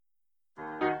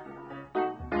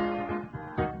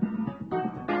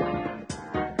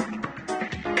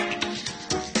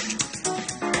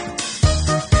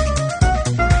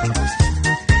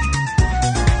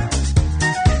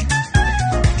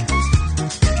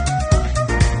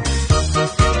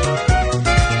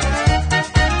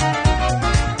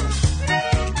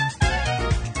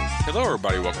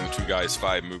welcome to Two Guys,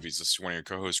 Five Movies. This is one of your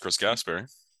co-hosts, Chris Gasper.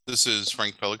 This is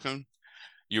Frank Pelican.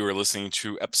 You are listening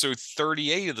to episode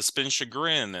 38 of The Spin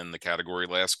Chagrin, and the category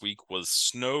last week was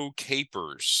Snow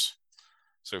Capers.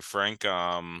 So, Frank,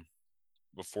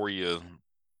 before you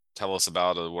tell us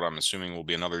about what I'm assuming will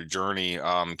be another journey,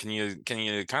 can you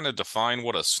kind of define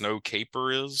what a snow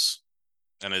caper is?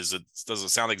 And does it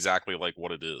sound exactly like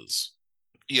what it is?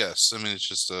 Yes, I mean it's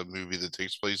just a movie that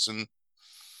takes place in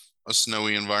a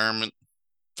snowy environment.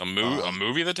 A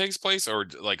movie that takes place, or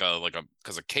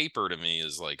because a caper to me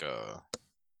is like a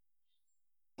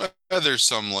There's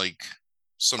some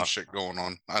shit going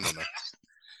on. I don't know.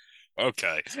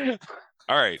 Okay.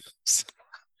 All right.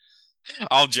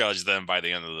 I'll judge them by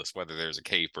the end of this whether there's a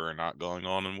caper or not going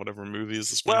on in whatever movie is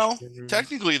the Well, movie.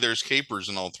 technically there's capers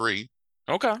in all three.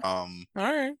 Okay. All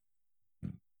right.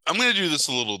 I'm going to do this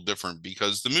a little different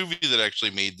because the movie that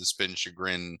actually made The Spin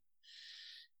Chagrin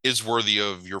is worthy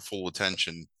of your full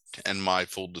attention and my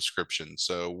full description.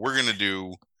 So we're going to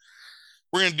do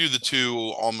the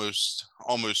two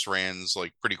almost rans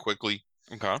like pretty quickly.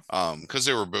 Okay. Because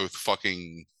they were both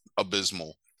fucking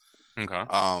abysmal. Okay.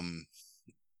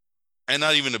 And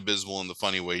not even abysmal in the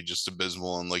funny way, just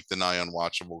abysmal in like the nigh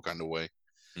unwatchable kind of way.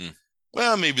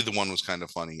 Well, maybe the one was kind of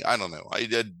funny. I don't know.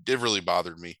 It really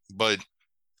bothered me. But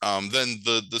then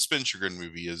the Spin Chagrin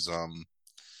movie is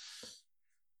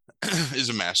is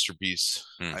a masterpiece,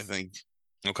 I think.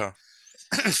 Okay.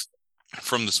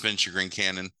 From the Spin Chagrin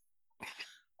canon.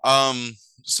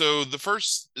 So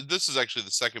this is actually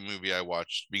the second movie I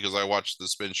watched because I watched the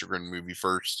Spin Chagrin movie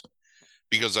first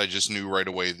because I just knew right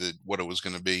away that what it was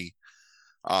going to be.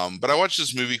 But I watched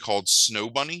this movie called Snow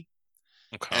Bunny.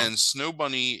 Okay. And Snow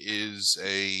Bunny is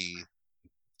a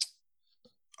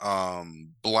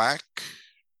black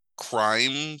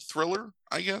crime thriller,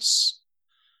 I guess.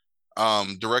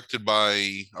 Directed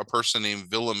by a person named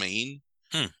Villa Main,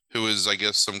 who is, I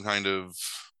guess, some kind of,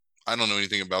 I don't know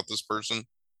anything about this person.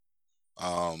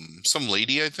 Some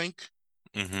lady, I think.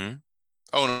 Mm-hmm.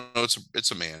 Oh no,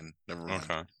 it's a man. Never mind.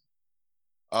 Okay.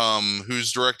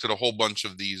 Who's directed a whole bunch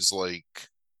of these like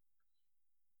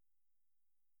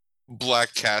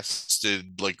black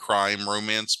casted like crime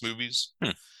romance movies.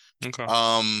 Okay.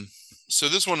 So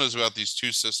this one is about these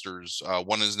two sisters.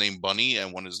 One is named Bunny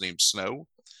and one is named Snow.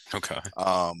 Okay.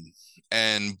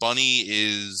 And Bunny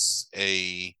is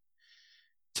a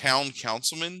town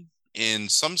councilman in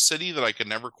some city that I could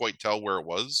never quite tell where it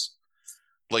was.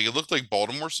 Like it looked like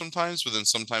Baltimore sometimes, but then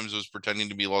sometimes it was pretending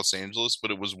to be Los Angeles,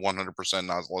 but it was 100%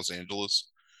 not Los Angeles.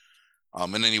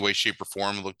 In any way, shape, or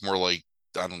form, it looked more like,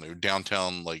 I don't know,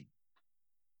 downtown, like,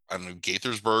 I don't know,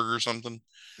 Gaithersburg or something.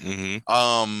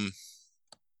 Mm-hmm.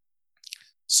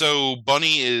 So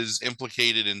Bunny is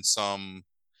implicated in some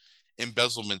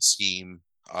embezzlement scheme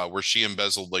where she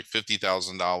embezzled like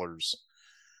 $50,000,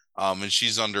 and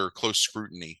she's under close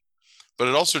scrutiny. But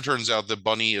it also turns out that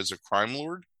Bunny is a crime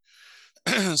lord.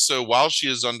 So while she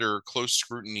is under close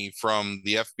scrutiny from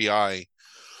the FBI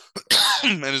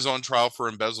and is on trial for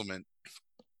embezzlement,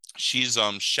 she's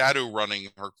shadow running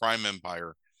her crime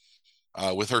empire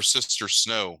with her sister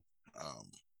Snow.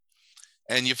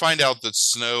 And you find out that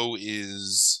Snow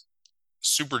is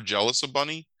super jealous of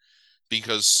Bunny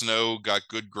because Snow got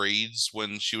good grades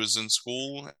when she was in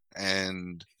school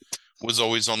and was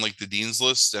always on like the dean's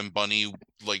list, and Bunny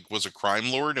like was a crime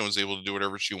lord and was able to do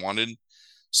whatever she wanted.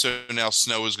 So now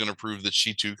Snow is going to prove that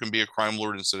she too can be a crime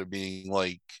lord instead of being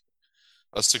like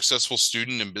a successful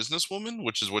student and businesswoman,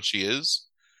 which is what she is.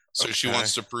 So she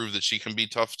wants to prove that she can be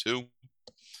tough too.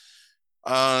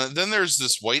 Then there's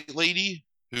this white lady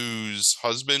whose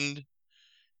husband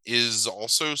is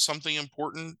also something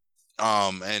important,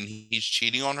 and he's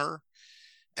cheating on her,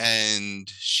 and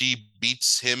she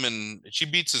beats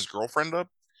his girlfriend up,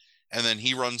 and then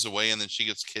he runs away, and then she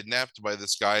gets kidnapped by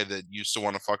this guy that used to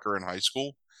want to fuck her in high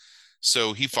school.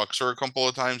 So he fucks her a couple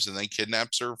of times and then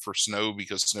kidnaps her for Snow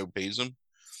because Snow pays him.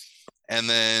 And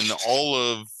then all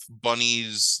of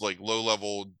Bunny's like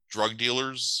low-level drug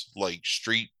dealers, like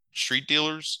street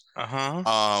dealers,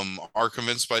 are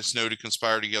convinced by Snow to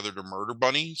conspire together to murder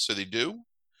Bunny. So they do.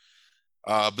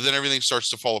 But then everything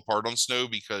starts to fall apart on Snow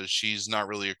because she's not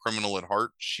really a criminal at heart.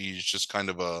 She's just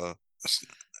kind of a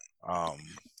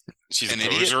she's an a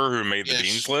poser who made the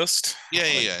dean's list. Yeah.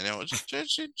 No, she's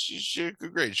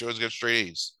good grade. She always got straight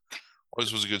A's.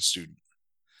 Always was a good student.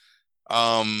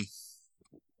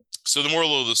 So the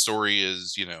moral of the story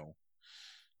is,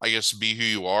 I guess be who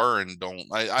you are and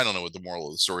don't. I don't know what the moral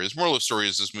of the story is. Moral of the story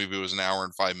is this movie was an hour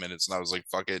and 5 minutes, and I was like,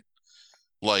 fuck it.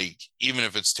 Like, even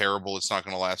if it's terrible, it's not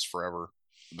going to last forever.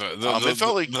 It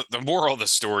felt like the moral of the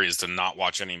story is to not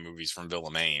watch any movies from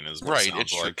Villa Main. Is what right. It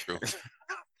it's like. true.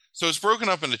 So it's broken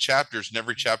up into chapters, and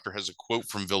every chapter has a quote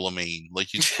from Villain, like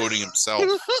he's quoting himself.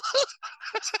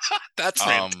 That's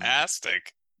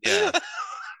fantastic. Yeah.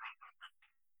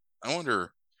 I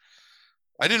wonder.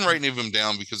 I didn't write any of them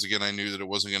down because, again, I knew that it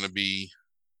wasn't going to be.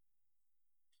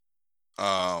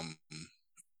 It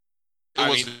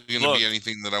wasn't going to be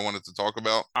anything that I wanted to talk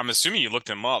about. I'm assuming you looked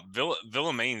him up.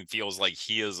 Villain feels like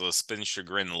he is a Spin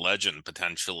Chagrin legend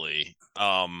potentially.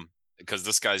 Because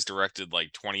this guy's directed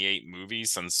like 28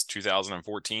 movies since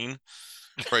 2014.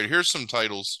 Right, here's some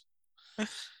titles.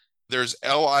 There's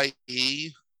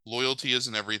LIE, Loyalty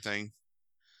Isn't Everything,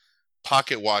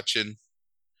 Pocket Watching,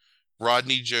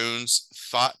 Rodney Jones,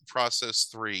 Thought Process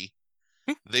 3,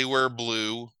 They Wear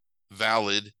Blue,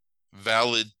 Valid,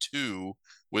 Valid 2,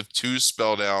 with 2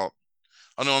 spelled out.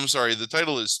 Oh, no, I'm sorry. The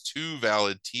title is Too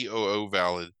Valid, TOO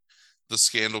Valid. The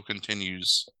Scandal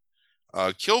Continues.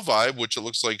 Kill Vibe, which it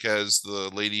looks like has the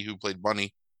lady who played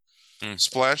Bunny.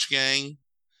 Splash Gang,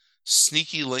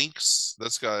 Sneaky Links.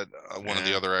 That's got one of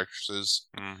the other actresses.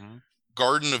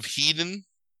 Garden of Eden,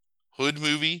 Hood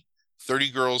Movie,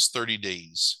 30 Girls, 30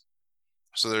 Days.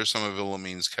 So there's some of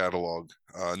Illamine's catalog,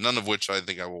 none of which I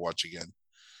think I will watch again,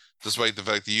 despite the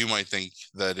fact that you might think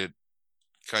that it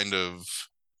kind of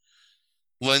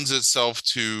lends itself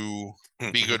to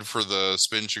be good for the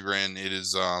Spin Chagrin. It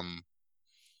is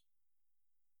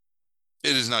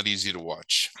not easy to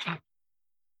watch.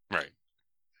 Right.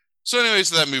 So anyway,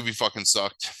 so that movie fucking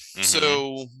sucked.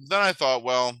 So then I thought,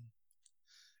 well,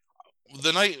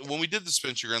 the night when we did the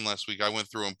Spin Chagrin last week, I went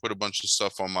through and put a bunch of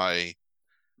stuff on my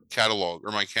catalog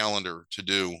or my calendar to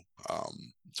do,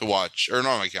 to watch, or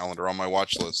not on my calendar, on my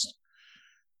watch list.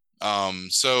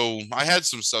 So I had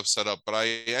some stuff set up, but I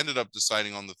ended up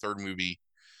deciding on the third movie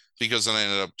because then I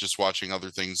ended up just watching other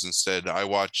things instead. I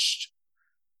watched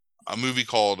a movie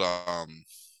called oh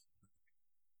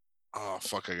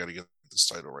fuck, I gotta get this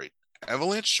title right.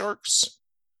 Avalanche Sharks?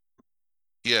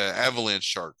 Yeah, Avalanche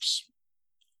Sharks,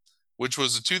 which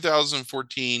was a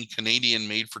 2014 Canadian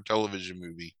made-for-television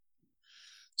movie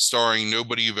starring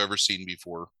nobody you've ever seen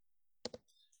before.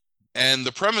 And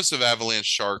the premise of Avalanche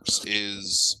Sharks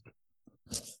is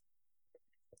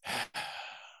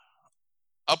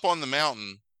up on the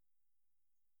mountain,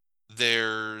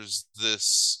 there's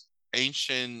this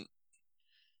ancient,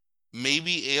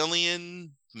 maybe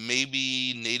alien,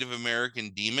 maybe Native American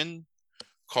demon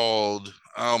called,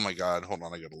 oh my God, hold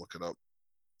on, I gotta look it up.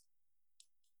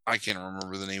 I can't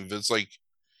remember the name of it. It's like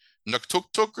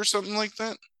Nuktuk or something like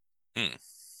that.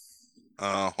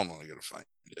 Hold on, I gotta find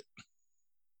it.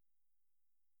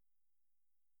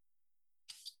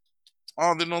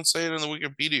 Oh, they don't say it in the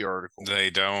Wikipedia article. They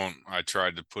don't. I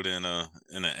tried to put in a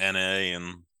NA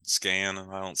and scan,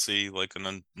 and I don't see like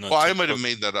a. Well, I might have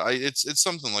made that. It's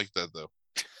something like that though.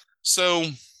 So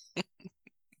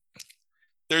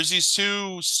there's these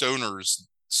two stoner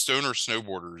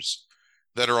snowboarders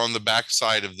that are on the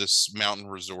backside of this mountain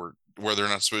resort where they're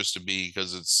not supposed to be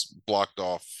because it's blocked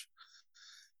off,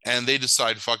 and they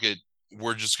decide, fuck it,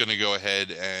 we're just going to go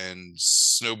ahead and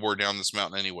snowboard down this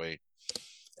mountain anyway.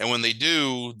 And when they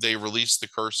do, they release the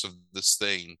curse of this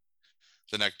thing,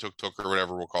 the Nuktuk or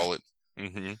whatever we'll call it.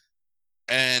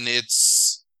 And it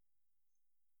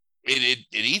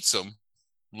eats them,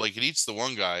 like it eats the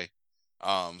one guy.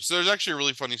 So there's actually a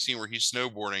really funny scene where he's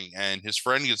snowboarding and his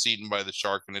friend gets eaten by the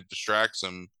shark and it distracts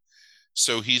him.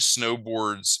 So he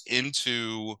snowboards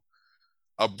into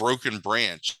a broken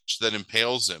branch that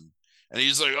impales him. And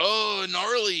he's like, oh,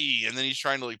 gnarly. And then he's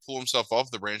trying to like pull himself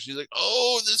off the branch. He's like,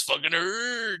 oh, this fucking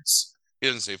hurts. He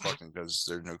doesn't say fucking because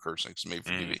there's no cursing. It's made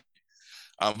for TV.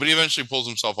 But he eventually pulls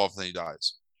himself off and then he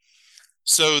dies.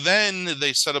 So then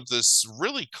they set up this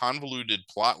really convoluted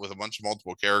plot with a bunch of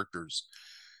multiple characters.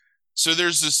 So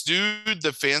there's this dude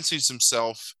that fancies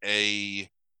himself a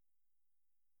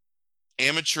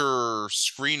amateur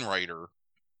screenwriter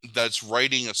that's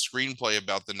writing a screenplay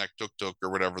about the Nuktuk or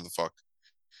whatever the fuck.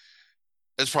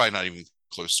 It's probably not even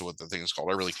close to what the thing is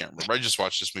called. I really can't remember. I just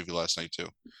watched this movie last night too.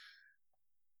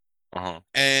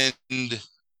 And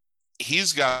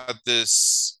he's got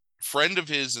this friend of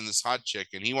his and this hot chick,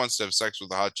 and he wants to have sex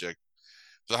with the hot chick.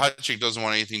 The hot chick doesn't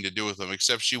want anything to do with him,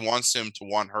 except she wants him to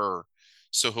want her.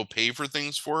 So he'll pay for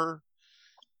things for her.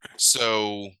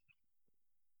 So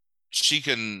she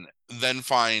can then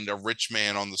find a rich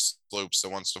man on the slopes that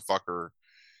wants to fuck her.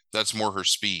 That's more her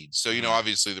speed. So, you know,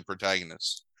 obviously the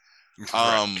protagonist.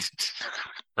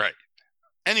 Right.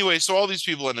 Anyway, so all these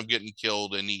people end up getting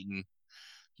killed and eaten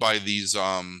by these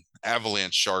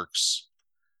avalanche sharks.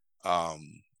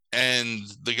 And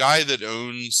the guy that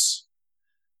owns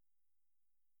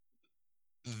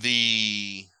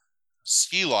the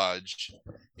ski lodge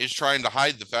is trying to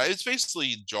hide the fact it's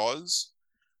basically Jaws,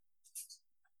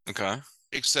 Okay.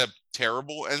 except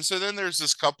terrible. And so then there's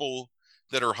this couple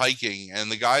that are hiking, and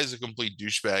the guy's a complete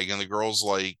douchebag, and the girl's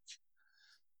like,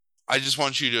 I just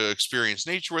want you to experience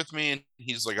nature with me. And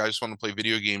he's like, I just want to play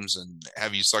video games and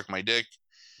have you suck my dick.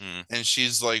 Hmm. And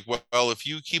she's like, well, if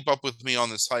you keep up with me on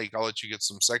this hike, I'll let you get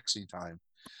some sexy time.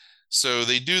 So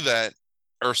they do that,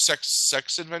 or sex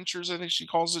adventures, I think she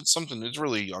calls it something. It's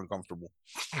really uncomfortable.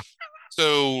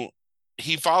 So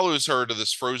he follows her to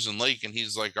this frozen lake, and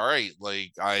he's like, all right,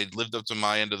 like I lived up to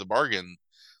my end of the bargain.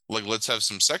 Like, let's have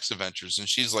some sex adventures. And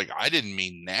she's like, I didn't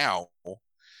mean now.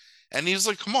 And he's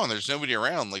like, come on, there's nobody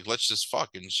around. Like, let's just fuck.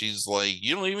 And she's like,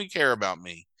 you don't even care about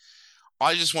me.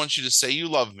 I just want you to say you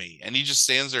love me. And he just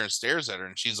stands there and stares at her.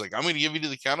 And she's like, I'm going to give you to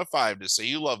the count of 5 to say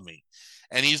you love me.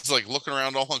 And he's like looking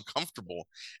around all uncomfortable.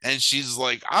 And she's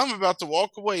like, I'm about to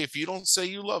walk away if you don't say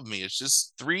you love me. It's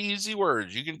just 3 easy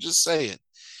words. You can just say it.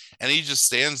 And he just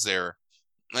stands there.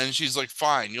 And she's like,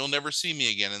 fine, you'll never see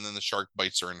me again. And then the shark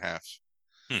bites her in half.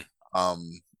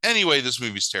 Anyway, this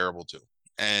movie's terrible too.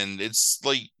 And it's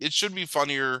like, it should be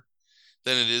funnier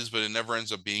than it is, but it never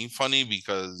ends up being funny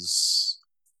because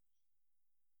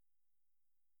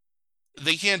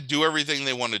they can't do everything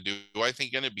they want to do, I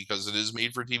think, in it, because it is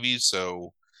made for TV.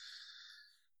 So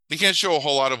they can't show a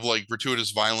whole lot of like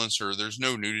gratuitous violence, or there's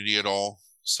no nudity at all.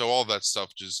 So all that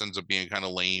stuff just ends up being kind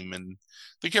of lame, and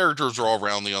the characters are all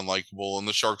roundly unlikable, and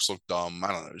the sharks look dumb. I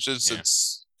don't know. It's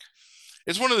just,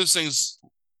 it's one of those things.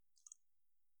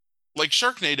 Like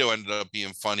Sharknado ended up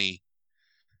being funny,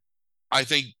 I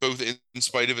think, both in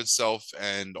spite of itself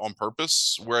and on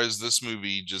purpose, whereas this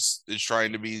movie just is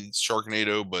trying to be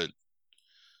Sharknado, but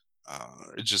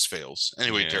it just fails.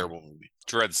 Anyway, terrible movie.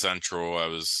 Dread Central, I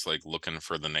was like looking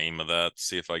for the name of that,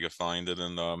 see if I could find it,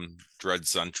 and Dread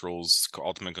Central's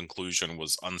ultimate conclusion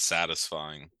was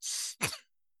unsatisfying.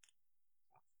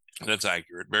 That's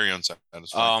accurate. Very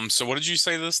unsatisfying. So what did you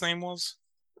say this name was?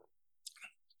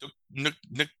 It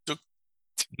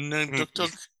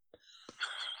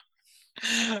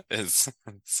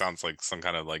sounds like some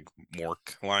kind of like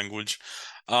Mork language.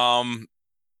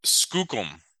 Skookum.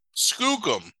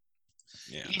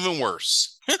 Yeah. Even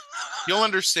worse. You'll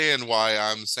understand why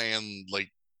I'm saying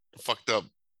like fucked up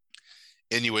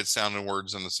Inuit sounding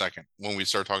words in a second when we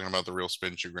start talking about the real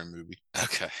Spin Chagrin movie.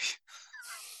 Okay.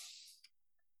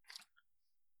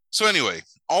 So anyway,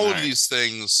 all of these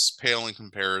things pale in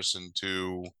comparison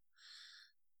to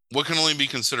what can only be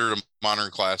considered a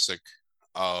modern classic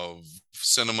of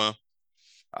cinema.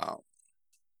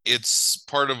 It's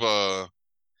part of a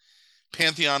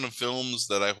pantheon of films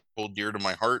that I hold dear to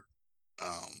my heart.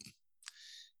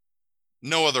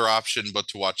 No other option but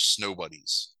to watch Snow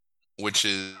Buddies, which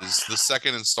is the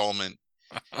second installment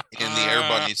in the Air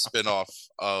Bunny spinoff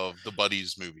of the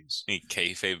Buddies movies.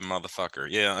 Kayfabe motherfucker.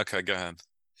 Yeah, okay, go ahead.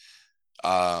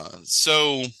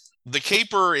 So the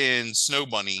caper in Snow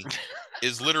Bunny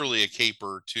is literally a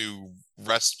caper to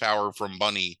wrest power from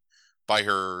Bunny by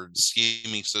her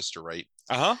scheming sister, right?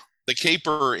 Uh-huh. The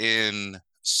caper in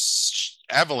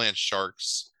Avalanche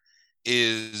Sharks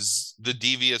is the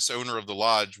devious owner of the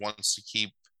lodge wants to keep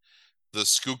the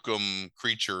Skookum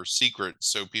creature secret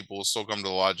so people will still come to the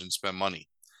lodge and spend money.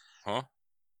 Huh?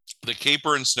 The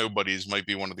caper in Snow Buddies might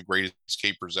be one of the greatest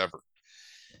capers ever.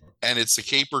 And it's a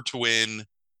caper to win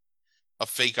a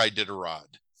fake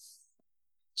Iditarod.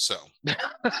 So.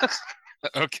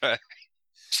 Okay.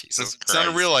 Jesus It's not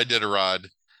a real Iditarod.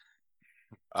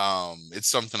 It's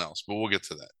something else, but we'll get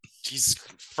to that. Jesus,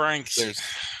 Frank,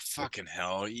 fucking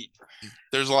hell.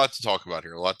 There's a lot to talk about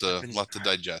here, a lot to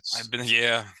digest.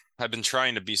 I've been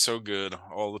trying to be so good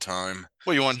all the time.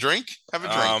 Well, you want a drink? Have a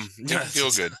drink. Make you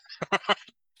feel good.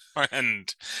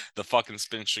 And the fucking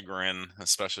Spin Chagrin,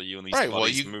 especially you in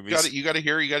these movies. You got to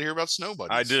hear about Snow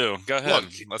Buddies. I do. Go ahead.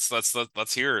 Look,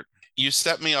 let's hear it. You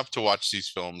set me up to watch these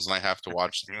films, and I have to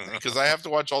watch them because I have to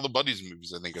watch all the Buddies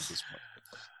movies, I think, at this point.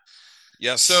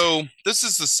 Yes. So this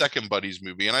is the second Buddies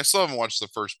movie, and I still haven't watched the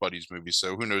first Buddies movie,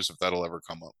 so who knows if that'll ever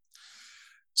come up.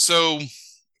 So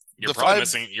you're probably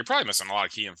missing a lot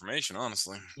of key information,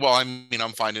 honestly. Well, I mean,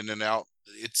 I'm finding it out.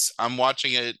 I'm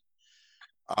watching it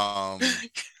out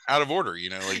of order, you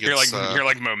know. Like you're like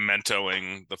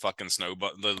mementoing the fucking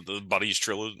the Buddies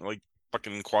trilogy, like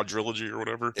fucking quadrilogy or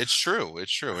whatever. It's true,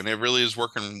 and it really is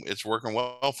working. It's working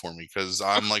well for me because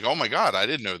I'm like, oh my god, I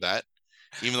didn't know that.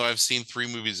 Even though I've seen 3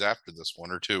 movies after this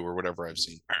one, or 2, or whatever I've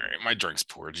seen. All right, my drink's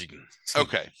poured.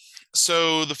 Okay,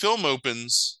 so the film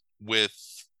opens with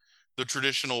the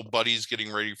traditional buddies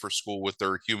getting ready for school with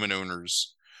their human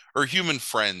owners or human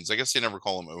friends. I guess they never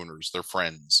call them owners; they're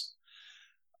friends.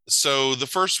 So the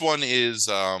first one is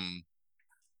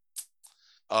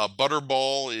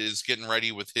Butterball is getting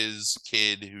ready with his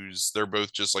kid, they're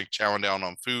both just like chowing down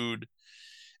on food.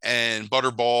 And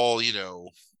Butterball,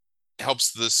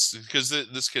 helps this because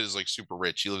this kid is like super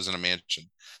rich. He lives in a mansion.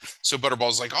 So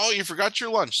Butterball's like, "Oh, you forgot your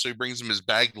lunch." So he brings him his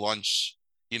bagged lunch,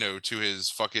 to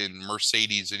his fucking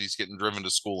Mercedes that he's getting driven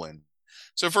to school in.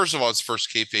 So first of all, it's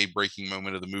first kayfabe breaking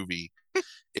moment of the movie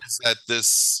is that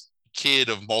this kid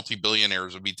of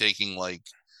multi-billionaires would be taking like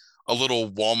a little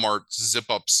Walmart zip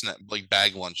up like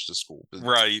bag lunch to school.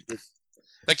 Right.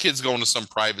 That kid's going to some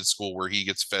private school where he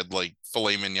gets fed like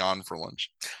filet mignon for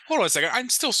lunch. Hold on a second. I'm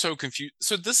still so confused.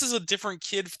 So this is a different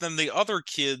kid than the other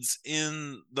kids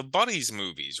in the Buddies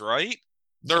movies, right?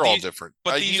 They're all different.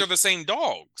 But these are the same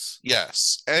dogs.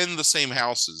 Yes. And the same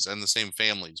houses and the same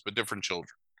families, but different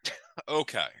children.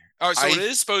 Okay. All right. So it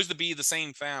is supposed to be the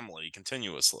same family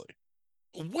continuously.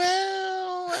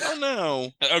 Well, I don't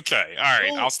know. Okay. All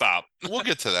right. I'll stop. We'll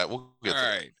get to that. All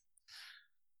right.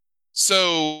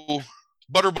 So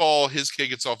Butterball, his kid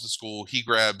gets off to school. He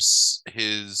grabs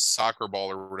his soccer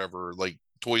ball or whatever, like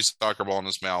toy soccer ball in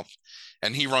his mouth,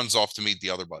 and he runs off to meet the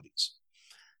other buddies.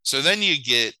 So then you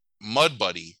get Mud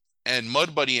Buddy, and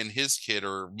Mud Buddy and his kid,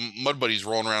 or Mud Buddy's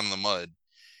rolling around in the mud,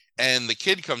 and the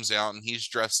kid comes out and he's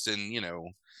dressed in,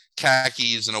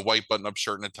 khakis and a white button-up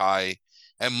shirt and a tie.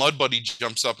 And Mud Buddy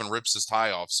jumps up and rips his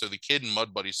tie off. So the kid and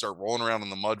Mud Buddy start rolling around in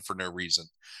the mud for no reason.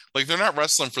 Like they're not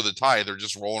wrestling for the tie, they're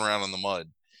just rolling around in the mud.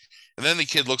 And then the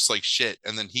kid looks like shit,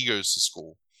 and then he goes to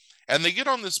school. And they get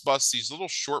on this bus, these little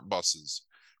short buses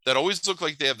that always look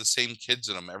like they have the same kids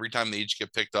in them every time they each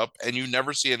get picked up, and you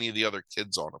never see any of the other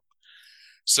kids on them.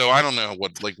 So I don't know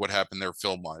what happened there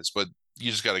film-wise, but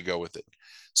you just got to go with it.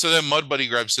 So then Mud Buddy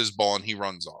grabs his ball and he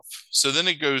runs off. So then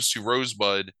it goes to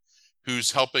Rosebud,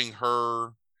 who's helping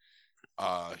her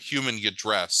human get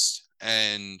dressed,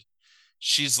 and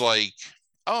she's like,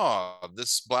 "Oh,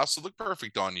 this blouse will look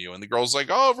perfect on you." And the girl's like,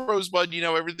 "Oh, Rosebud,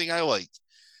 everything I like."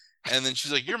 And then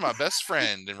she's like, "You're my best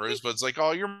friend." And Rosebud's like,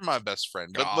 "Oh, you're my best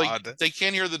friend." But like they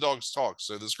can't hear the dogs talk,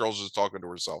 so this girl's just talking to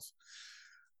herself.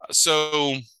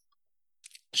 So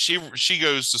she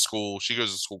goes to school. She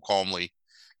goes to school calmly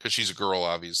because she's a girl,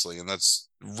 obviously, and that's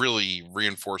really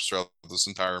reinforced throughout this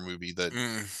entire movie that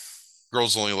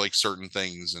girls only like certain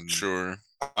things. And sure.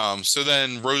 So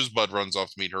then Rosebud runs off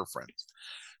to meet her friends.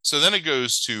 So then it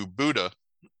goes to Buddha,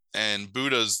 and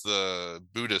Buddha's the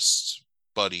Buddhist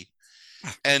buddy.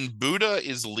 And Buddha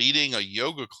is leading a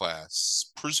yoga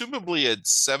class, presumably at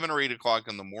 7 or 8 o'clock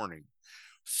in the morning,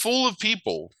 full of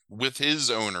people with his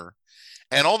owner.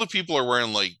 And all the people are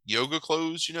wearing like yoga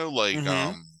clothes,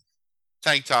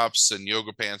 tank tops and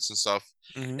yoga pants and stuff,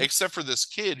 except for this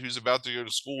kid who's about to go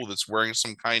to school that's wearing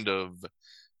some kind of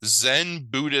Zen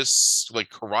Buddhist like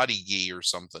karate gi or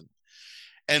something.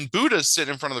 And Buddha's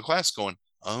sitting in front of the class going,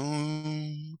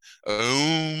 "Om,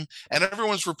 Om," and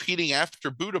everyone's repeating after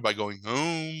Buddha by going,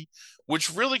 "Om," which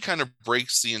really kind of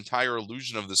breaks the entire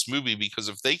illusion of this movie, because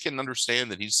if they can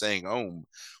understand that he's saying Om,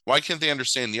 why can't they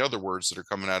understand the other words that are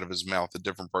coming out of his mouth at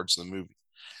different parts of the movie?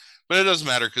 But it doesn't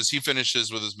matter, because he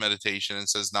finishes with his meditation and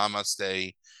says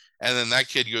Namaste, and then that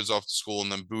kid goes off to school,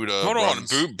 and then Buddha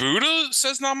runs. On. Buddha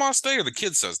says Namaste, or the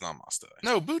kid says Namaste?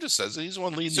 No, Buddha says it. He's the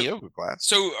one leading the yoga class.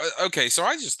 So, okay, so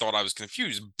I just thought I was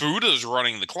confused. Buddha's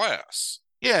running the class.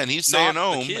 Yeah, and he's saying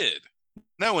Om. The kid.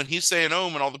 No, and he's saying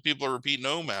Om, and all the people are repeating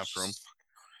Om after him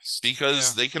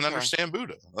because they can understand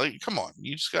Buddha. Like, come on,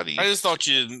 you just got to. I just thought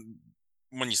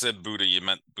when you said Buddha, you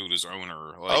meant Buddha's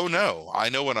owner. Like, oh no, I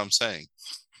know what I'm saying.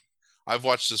 I've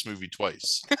watched this movie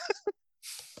twice.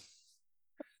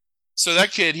 So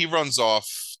that kid, he runs off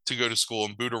to go to school,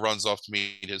 and Buddha runs off to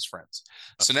meet his friends.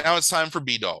 So now it's time for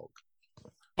B-Dog.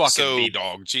 Fucking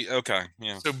B-Dog. Gee, okay,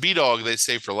 yeah. So B-Dog, they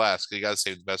save for last, because you got to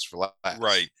save the best for last.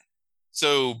 Right.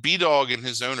 So B-Dog and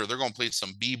his owner, they're going to play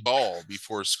some B-ball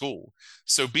before school.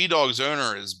 So B-Dog's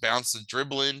owner is bouncing,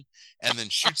 dribbling, and then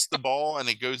shoots the ball, and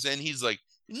it goes in. He's like,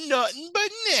 "Nothing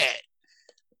but net."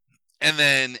 And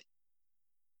then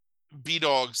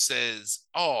B-Dog says,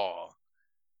 "Oh,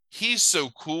 he's so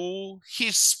cool.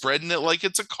 He's spreading it like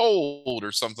it's a cold,"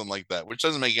 or something like that, which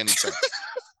doesn't make any sense.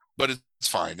 But it's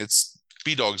fine.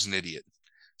 B-Dog's an idiot.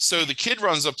 So the kid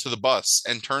runs up to the bus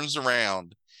and turns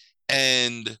around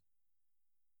and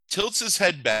tilts his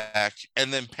head back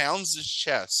and then pounds his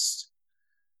chest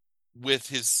with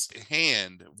his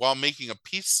hand while making a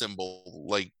peace symbol.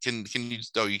 Like, can you?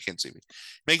 Oh, you can't see me.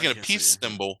 Making a peace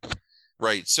symbol.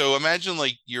 Right. So imagine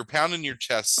like you're pounding your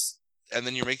chest, and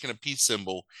then you're making a peace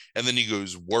symbol, and then he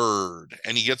goes, "Word,"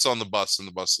 and he gets on the bus, and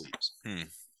the bus leaves.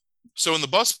 So when the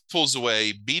bus pulls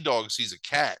away, B-Dog sees a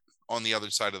cat on the other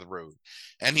side of the road,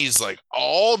 and he's like,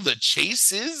 "All the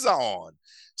chase is on."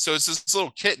 So it's this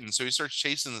little kitten. So he starts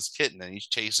chasing this kitten, and he's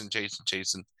chasing.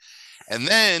 And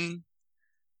then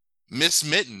Miss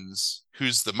Mittens,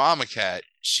 who's the mama cat,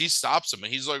 she stops him,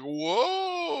 and he's like,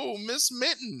 "Whoa, Miss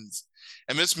Mittens!"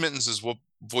 And Miss Mittens is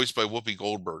voiced by Whoopi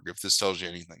Goldberg, if this tells you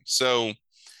anything. So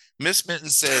Miss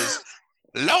Mittens says,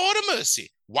 "Lord of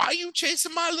mercy, why are you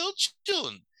chasing my little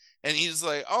children?" And he's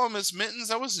like, "Oh, Miss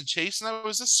Mittens, I wasn't chasing, I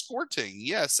was escorting.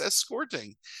 Yes,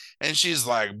 escorting." And she's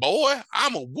like, "Boy,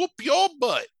 I'm gonna whoop your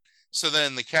butt." So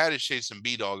then the cat is chasing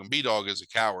B Dog, and B Dog is a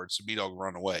coward, so B Dog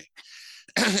run away.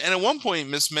 And at one point,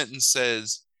 Miss Mittens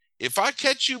says, "If I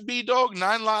catch you, B Dog,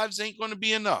 9 lives ain't going to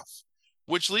be enough."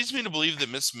 Which leads me to believe that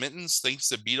Miss Mittens thinks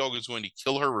that B Dog is going to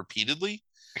kill her repeatedly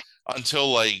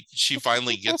until like she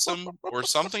finally gets him or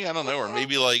something. I don't know. Or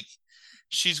maybe like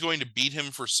she's going to beat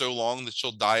him for so long that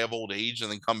she'll die of old age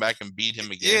and then come back and beat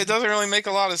him again. Yeah, it doesn't really make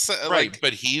a lot of sense. Right.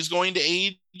 But he's going to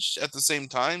age at the same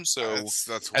time. So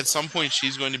that's at some point,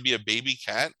 she's going to be a baby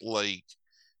cat, like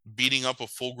beating up a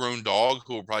full grown dog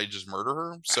who will probably just murder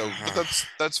her. So but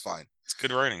that's fine. It's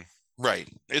good writing. Right.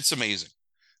 It's amazing.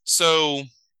 So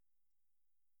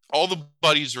all the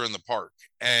buddies are in the park,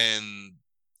 and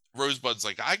Rosebud's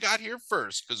like, "I got here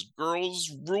first because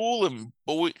girls rule and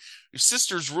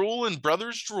sisters rule and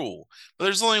brothers drool." But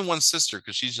there's only one sister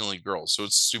because she's the only girl, so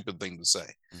it's a stupid thing to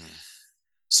say.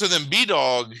 So then B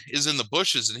Dog is in the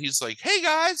bushes, and he's like, "Hey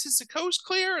guys, is the coast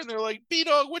clear?" And they're like, "B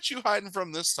Dog, what you hiding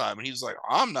from this time?" And he's like,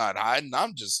 "I'm not hiding.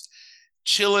 I'm just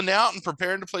chilling out and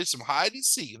preparing to play some hide and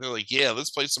seek." And they're like, "Yeah, let's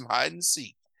play some hide and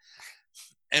seek."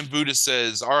 And Buddha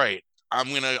says, "All right,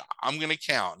 I'm gonna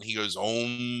count." And he goes,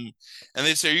 "Om." And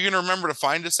they say, "Are you gonna remember to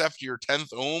find us after your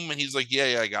 10th Om?" And he's like,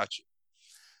 yeah, I got you.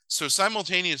 So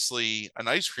simultaneously, an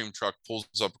ice cream truck pulls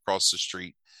up across the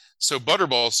street. So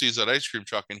Butterball sees that ice cream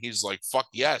truck, and he's like, "Fuck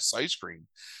yes, ice cream."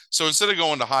 So instead of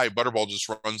going to hide, Butterball just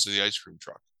runs to the ice cream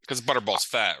truck. Because Butterball's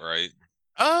fat, right?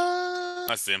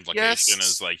 That's the implication. Yes,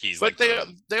 is like he's but like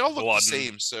they all look the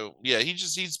same. So yeah,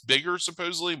 he's bigger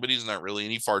supposedly, but he's not really,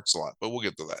 and he farts a lot. But we'll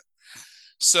get to that.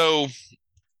 So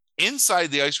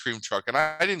inside the ice cream truck, and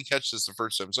I didn't catch this the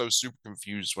first time, so I was super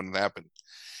confused when it happened.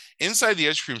 Inside the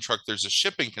ice cream truck, there's a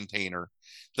shipping container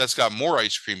that's got more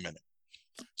ice cream in it.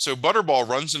 So Butterball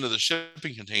runs into the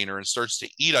shipping container and starts to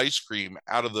eat ice cream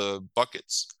out of the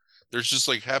buckets. There's just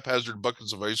like haphazard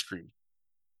buckets of ice cream.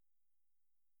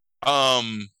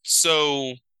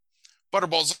 So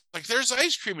Butterball's like, "There's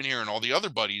ice cream in here," and all the other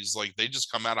buddies, like, they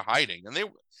just come out of hiding. And they,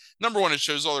 number one, it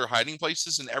shows all their hiding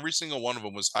places, and every single one of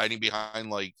them was hiding behind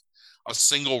like a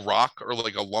single rock or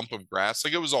like a lump of grass.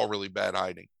 Like, it was all really bad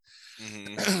hiding.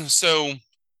 So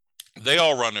they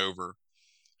all run over,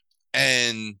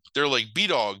 and they're like, "B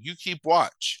Dog, you keep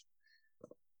watch."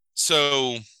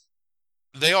 So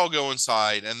they all go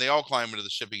inside, and they all climb into the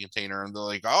shipping container, and they're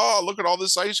like, "Oh, look at all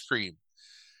this ice cream."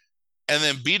 And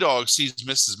then B Dog sees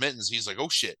Mrs. Mittens. He's like, "Oh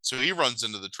shit." So he runs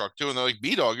into the truck too. And they're like,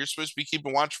 "B Dog, you're supposed to be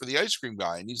keeping watch for the ice cream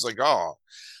guy." And he's like, "Oh,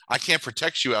 I can't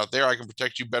protect you out there. I can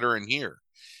protect you better in here."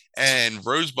 And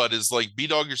Rosebud is like, "B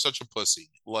Dog, you're such a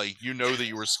pussy. Like, you know that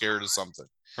you were scared of something."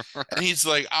 And he's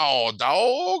like, "Oh,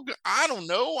 dog, I don't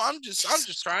know. I'm just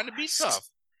trying to be tough."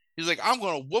 He's like, "I'm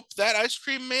gonna whoop that ice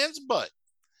cream man's butt."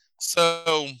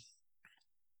 So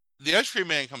the ice cream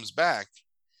man comes back,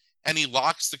 and he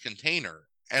locks the container.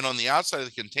 And on the outside of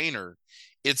the container,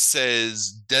 it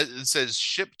says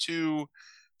 "Ship to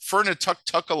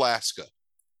Fernituck, Alaska."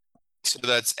 So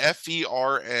that's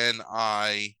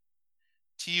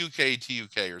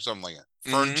FERNITUK or something like that.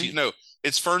 No,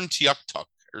 it's Ferntiuktuk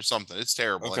or something. It's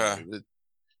terrible. Okay. Anyway, it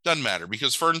doesn't matter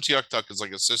because Ferntiuktuk is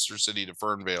like a sister city to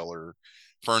Fernvale or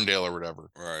Ferndale or whatever.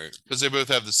 Right. Because they both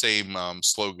have the same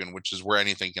slogan, which is where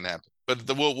anything can happen. But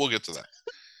we'll get to that.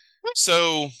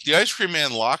 So the ice cream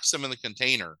man locks them in the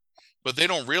container, but they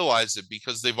don't realize it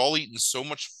because they've all eaten so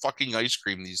much fucking ice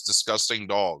cream, these disgusting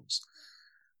dogs.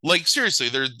 Like, seriously,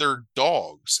 they're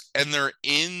dogs, and they're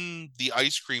in the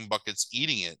ice cream buckets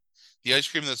eating it. The ice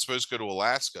cream that's supposed to go to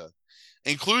Alaska,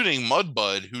 including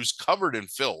Mudbud, who's covered in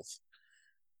filth.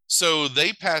 So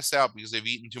they pass out because they've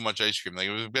eaten too much ice cream.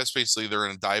 Like, basically, they're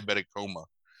in a diabetic coma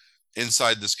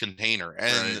inside this container.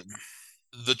 And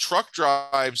the truck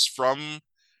drives from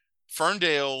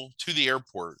Ferndale to the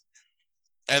airport,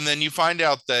 and then you find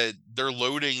out that they're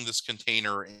loading this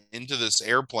container into this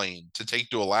airplane to take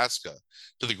to Alaska,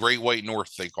 to the Great White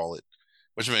North, they call it,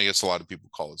 which I mean, I guess a lot of people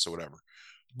call it, so whatever.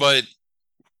 But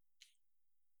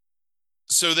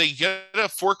so they get a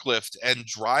forklift and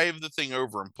drive the thing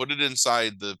over and put it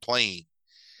inside the plane.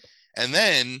 And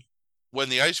then when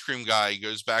the ice cream guy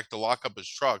goes back to lock up his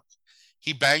truck,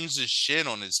 he bangs his shin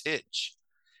on his hitch,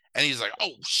 and he's like,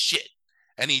 "Oh shit."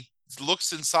 And he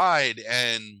looks inside,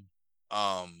 and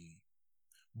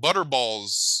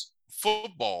Butterball's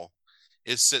football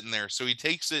is sitting there. So he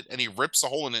takes it and he rips a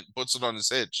hole in it and puts it on his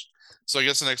hitch. So I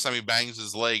guess the next time he bangs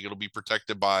his leg, it'll be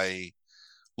protected by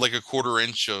like a 1/4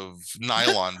 inch of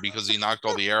nylon because he knocked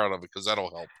all the air out of it, because that'll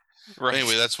help. Right.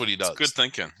 Anyway, that's what he does. It's good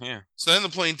thinking. Yeah. So then the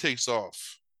plane takes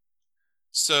off.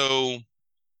 So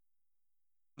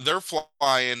they're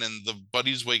flying and the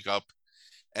buddies wake up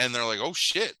and they're like, oh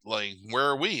shit, like, where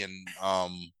are we? And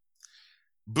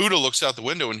Buddha looks out the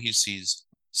window and he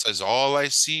says, all I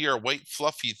see are white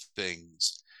fluffy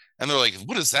things. And they're like,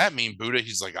 what does that mean, Buddha?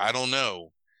 He's like, I don't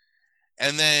know.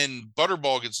 And then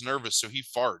Butterball gets nervous, so he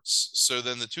farts. So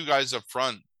then the two guys up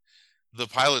front, the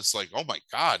pilot's like, oh my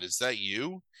God, is that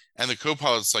you? And the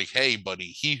co-pilot's like, hey, buddy,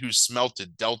 he who smelt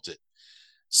it dealt it.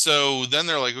 So then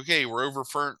they're like, okay, we're over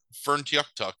Fern Tuk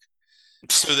Tuk.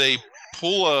 So they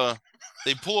pull a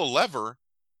lever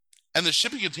and the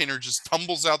shipping container just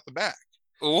tumbles out the back.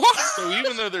 What? So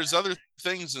even though there's other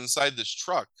things inside this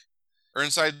truck or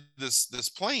inside this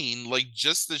plane, like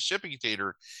just the shipping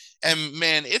container, and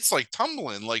man, it's like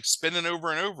tumbling, like spinning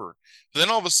over and over. Then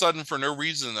all of a sudden, for no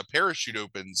reason, a parachute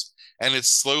opens and it's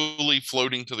slowly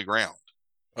floating to the ground.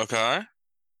 Okay.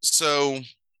 So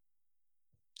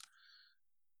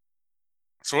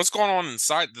what's going on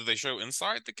inside? Did they show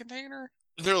inside the container?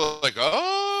 They're like,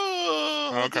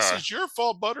 oh, Okay. this is your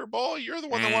fault, Butterball. You're the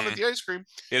one that wanted the ice cream.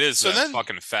 It is. So then,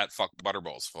 fucking fat fuck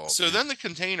Butterball's fault. So then the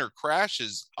container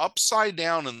crashes upside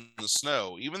down in the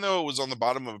snow, even though it was on the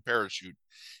bottom of a parachute.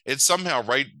 It somehow,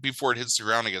 right before it hits the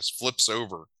ground, I guess, flips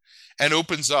over and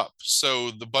opens up.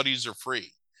 So the buddies are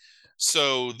free.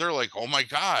 So they're like, oh my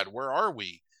God, where are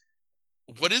we?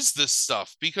 What is this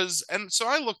stuff? And so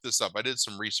I looked this up. I did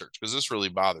some research because this really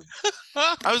bothered me.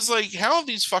 I was like, how have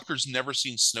these fuckers never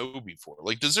seen snow before?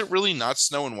 Like, does it really not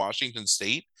snow in Washington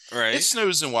State? Right. It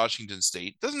snows in Washington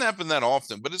State. Doesn't happen that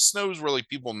often, but it snows where like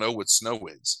people know what snow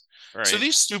is. Right. So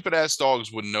these stupid ass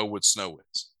dogs would know what snow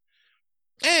is.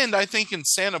 And I think in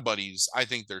Santa Buddies, I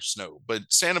think there's snow, but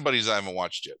Santa Buddies I haven't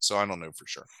watched yet, so I don't know for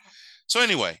sure. So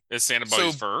anyway, is Santa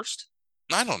Buddies first?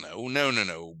 I don't know.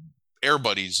 No. Air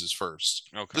Buddies is first.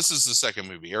 Okay. This is the second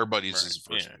movie. Air Buddies is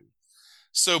the first movie.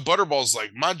 So Butterball's like,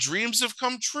 my dreams have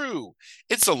come true.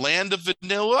 It's a land of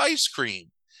vanilla ice cream.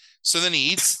 So then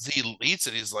he eats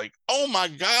it. He's like, oh my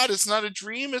God, it's not a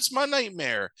dream. It's my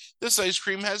nightmare. This ice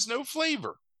cream has no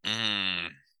flavor.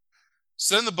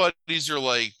 So then the buddies are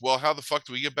like, well, how the fuck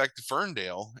do we get back to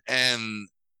Ferndale? And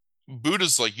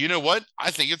Buddha's like, you know what?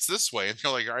 I think it's this way. And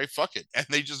they're like, all right, fuck it. And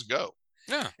they just go.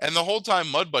 Yeah. And the whole time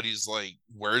Mud Buddy's like,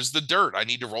 where's the dirt? I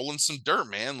need to roll in some dirt,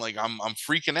 man. Like I'm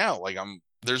freaking out. Like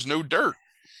there's no dirt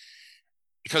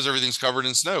because everything's covered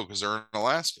in snow because they're in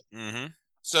Alaska. Mm-hmm.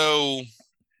 So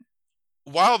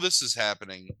while this is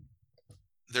happening,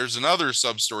 there's another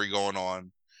sub-story going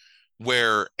on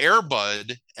where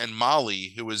Airbud and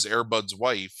Molly, who is Airbud's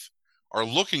wife, are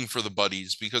looking for the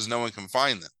buddies because no one can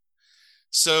find them.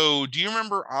 So do you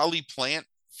remember Ollie Plant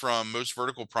from Most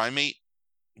Vertical Primate?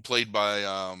 Played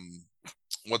by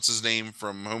what's his name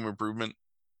from Home Improvement?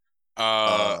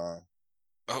 Al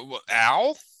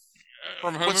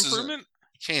from Home Improvement?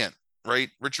 Kant, right?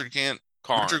 Richard Kant.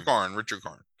 Karn. Richard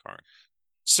Karn.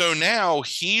 So now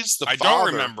he's the father.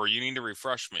 Don't remember. You need to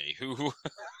refresh me. Who?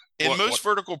 In Most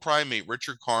Vertical Primate,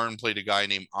 Richard Karn played a guy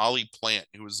named Ollie Plant,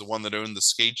 who was the one that owned the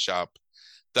skate shop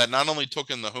that not only took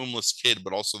in the homeless kid,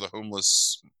 but also the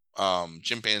homeless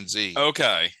chimpanzee.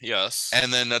 Okay, yes.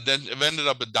 And then ended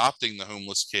up adopting the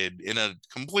homeless kid in a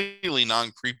completely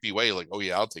non-creepy way, like, oh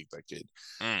yeah, I'll take that kid.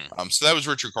 So that was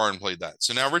Richard Karn played that.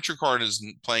 So now Richard Karn is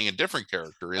playing a different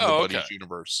character in the Buddies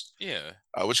universe. Yeah.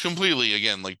 Which completely,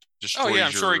 again, like destroys. Oh yeah,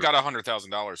 I'm sure he got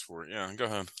 $100,000 for it. Yeah, go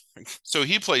ahead. So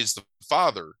he plays the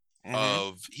father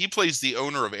he plays the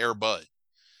owner of Air Bud.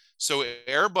 So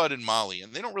Air Bud and Molly,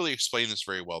 and they don't really explain this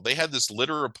very well. They had this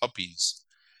litter of puppies.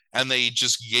 And they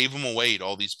just gave them away to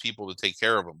all these people to take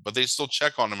care of them. But they still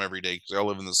check on them every day because they all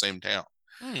live in the same town.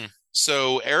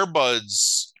 So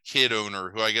Airbud's kid owner,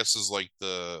 who I guess is like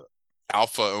the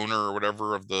alpha owner or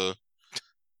whatever of the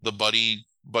buddy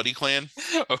clan.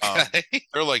 Okay.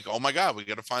 They're like, oh my God, we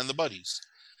got to find the buddies.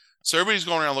 So everybody's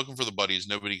going around looking for the buddies.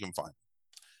 Nobody can find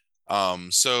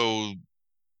them. So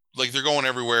like they're going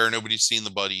everywhere. Nobody's seen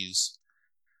the buddies.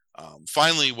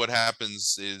 Finally, what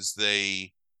happens is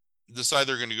they decide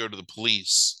they're going to go to the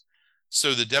police.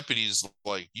 So the deputy's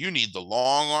like, you need the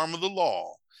long arm of the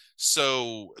law.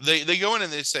 So they go in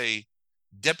and they say,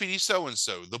 Deputy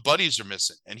so-and-so, the buddies are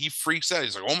missing. And he freaks out.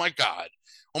 He's like, oh my God,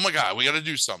 we got to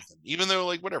do something. Even though,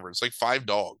 like, whatever, it's like 5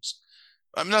 dogs.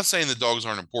 I'm not saying the dogs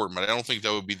aren't important, but I don't think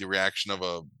that would be the reaction of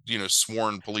a,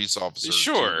 sworn police officer.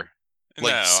 Sure. No,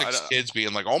 like six kids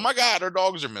being like, "Oh my God, our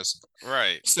dogs are missing."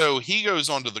 right. So he goes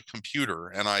onto the computer,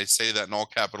 and I say that in all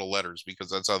capital letters because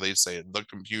that's how they say it, the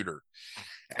computer.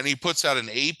 And he puts out an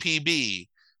APB,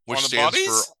 which On the stands for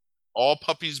buddies? All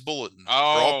Puppies Bulletin, or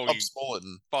All Oh, you Pups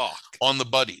Bulletin fuck. on the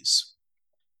buddies.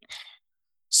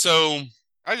 So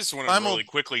I just want to I'm really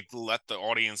quickly let the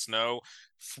audience know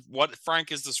what Frank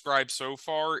has described so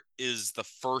far is the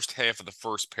first half of the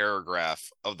first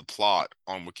paragraph of the plot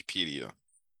on Wikipedia.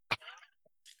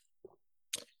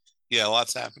 yeah,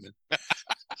 lots happening.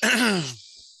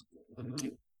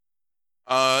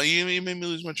 You made me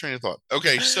lose my train of thought.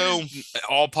 Okay, so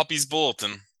All Puppies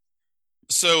Bulletin.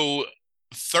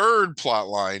 Third plot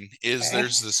line is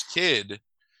there's this kid.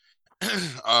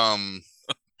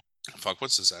 Fuck,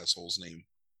 what's this asshole's name?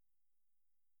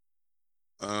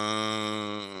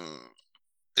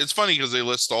 It's funny because they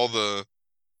list all the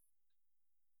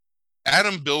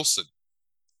Adam Bilson.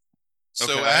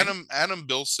 So Okay. Adam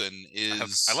Bilson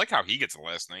is I like how he gets a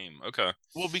last name. Okay.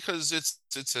 well because it's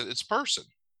a person.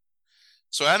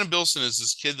 So Adam Bilson is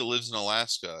this kid that lives in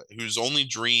Alaska whose only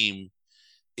dream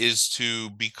is to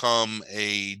become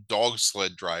a dog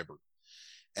sled driver.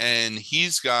 And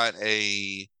he's got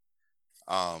a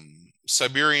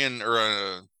Siberian or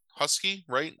a husky,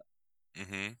 right?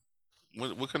 Mm-hmm.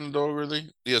 What kind of dog are they?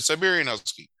 Yeah, Siberian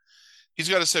husky. He's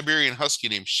got a Siberian husky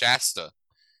named Shasta,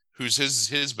 who's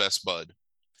his best bud.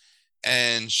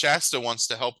 And Shasta wants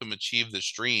to help him achieve this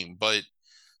dream, but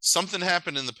something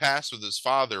happened in the past with his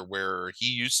father where he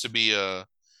used to be a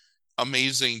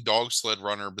amazing dog sled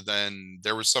runner, but then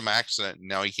there was some accident and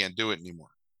now he can't do it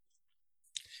anymore.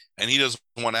 And he doesn't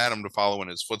want Adam to follow in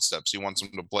his footsteps. He wants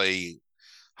him to play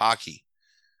hockey.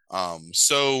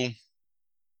 So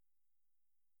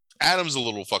Adam's a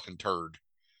little fucking turd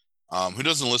who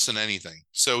doesn't listen to anything.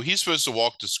 So he's supposed to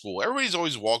walk to school. Everybody's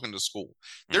always walking to school.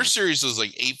 Their series is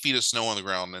like 8 feet of snow on the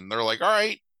ground, and they're like, all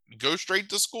right, go straight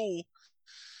to school.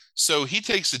 So he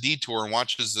takes a detour and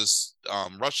watches this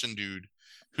Russian dude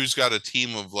who's got a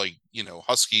team of like,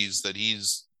 Huskies that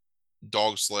he's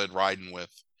dog sled riding with.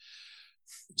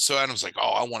 So Adam's like,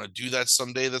 oh, I want to do that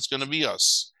someday. That's going to be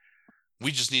us.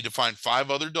 We just need to find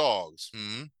 5 other dogs.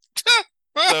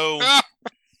 So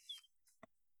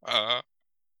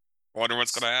wonder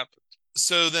what's gonna happen.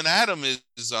 So then Adam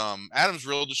is Adam's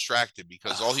real distracted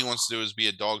because all he wants to do is be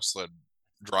a dog sled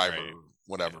driver, right.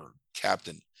 Whatever,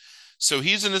 captain. So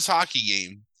he's in this hockey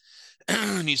game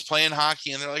and he's playing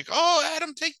hockey and they're like, oh,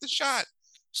 Adam, take the shot.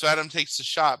 So Adam takes the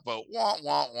shot, but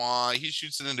he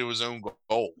shoots it into his own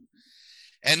goal.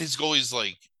 And his goalie's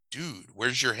like, dude,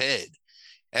 where's your head?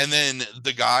 And then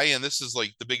the guy, and this is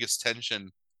like the biggest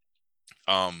tension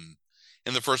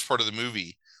in the first part of the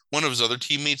movie, one of his other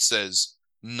teammates says,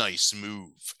 nice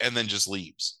move, and then just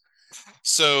leaves.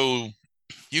 So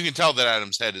you can tell that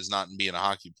Adam's head is not in being a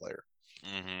hockey player.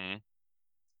 Mm-hmm.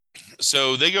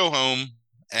 So they go home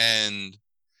and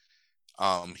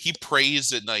he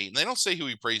prays at night. And they don't say who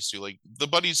he prays to. Like the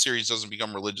Buddies series doesn't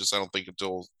become religious, I don't think,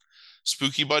 until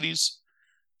Spooky Buddies,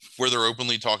 where they're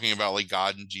openly talking about like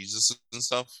God and Jesus and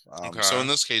stuff. Okay. So in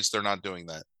this case, they're not doing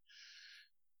that.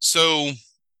 So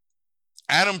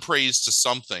Adam prays to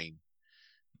something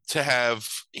to have,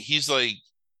 he's like,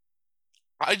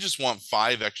 I just want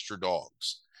 5 extra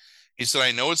dogs. He said,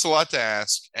 I know it's a lot to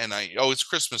ask. And it's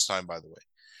Christmas time, by the way.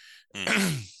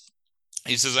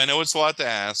 He says, I know it's a lot to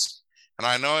ask. And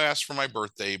I know I asked for my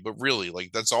birthday, but really,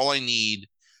 like, that's all I need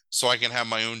so I can have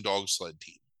my own dog sled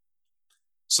team.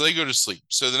 So they go to sleep.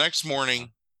 So the next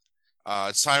morning,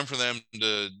 it's time for them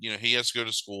to, he has to go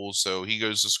to school. So he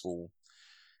goes to school.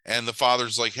 And the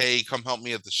father's like, hey, come help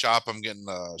me at the shop. I'm getting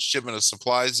a shipment of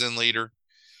supplies in later.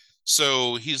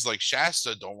 So he's like,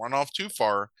 Shasta, don't run off too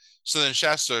far. So then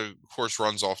Shasta, of course,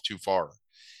 runs off too far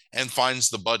and finds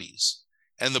the buddies.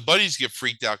 And the buddies get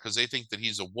freaked out because they think that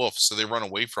he's a wolf. So they run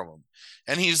away from him.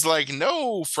 And he's like,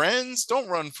 no, friends, don't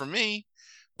run from me.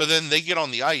 But then they get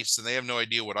on the ice and they have no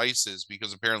idea what ice is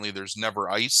because apparently there's never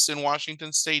ice in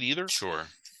Washington State either. Sure.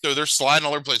 So they're sliding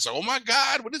all over the place. Like, oh my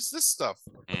God, what is this stuff?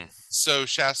 So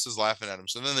Shasta's laughing at him.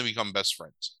 So then they become best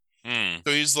friends.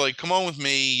 So he's like, come on with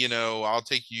me. I'll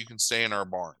take you. You can stay in our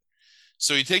barn.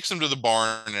 So he takes him to the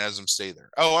barn and has him stay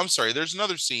there. Oh, I'm sorry. There's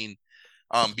another scene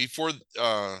before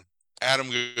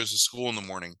Adam goes to school in the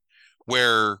morning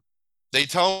where they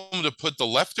tell him to put the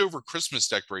leftover Christmas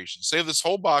decorations. They have this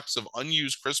whole box of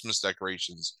unused Christmas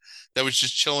decorations that was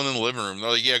just chilling in the living room.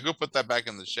 They're like, yeah, go put that back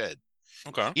in the shed.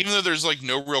 Okay. Even though there's like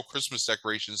no real Christmas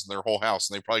decorations in their whole house,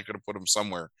 and they probably could have put them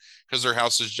somewhere because their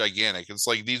house is gigantic. It's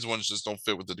like these ones just don't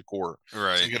fit with the decor.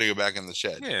 Right. So you got to go back in the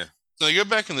shed. Yeah. So they go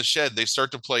back in the shed. They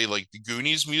start to play like the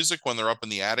Goonies music when they're up in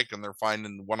the attic and they're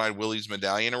finding One-Eyed Willie's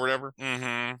medallion or whatever.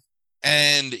 Mm-hmm.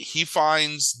 And he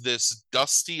finds this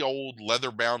dusty old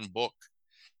leather-bound book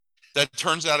that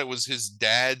turns out it was his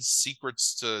dad's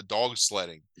secrets to dog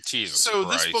sledding. Jesus So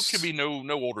this book could Christ. be no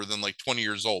older than like 20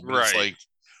 years old, but it's Right.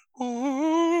 like,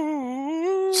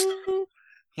 ooh,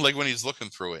 like when he's looking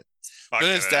through it.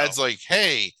 Then his Fucking dad's hell. like,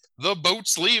 "Hey, the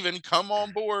boat's leaving. Come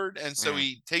on board." And so Mm.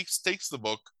 he takes the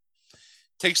book,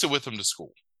 takes it with him to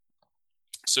school.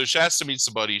 So Shasta meets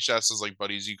the buddy. Shasta's like,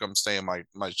 "Buddies, you come stay in my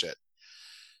shed."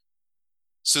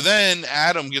 So then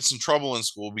Adam gets in trouble in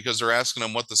school because they're asking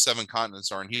him what the seven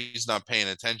continents are, and he's not paying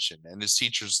attention. And his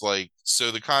teacher's like, "So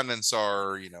the continents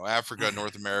are, Africa,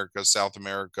 North America, South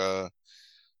America,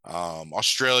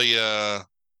 Australia,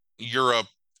 Europe,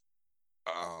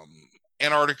 um,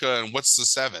 Antarctica, and what's the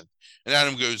seventh?" And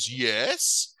Adam goes,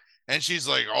 "Yes." And she's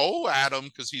like, "Oh, Adam,"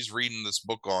 because he's reading this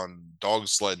book on dog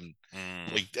sledding,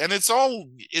 like, and it's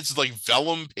like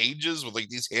vellum pages with like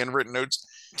these handwritten notes.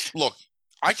 Look,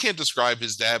 I can't describe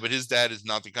his dad, but his dad is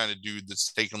not the kind of dude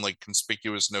that's taking like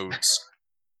conspicuous notes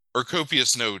or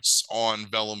copious notes on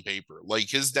vellum paper. Like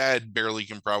his dad barely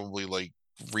can probably like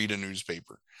read a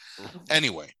newspaper.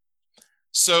 Anyway,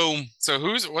 so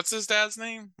what's his dad's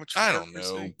name? Which I don't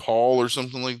character's know, name? Paul or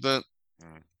something like that.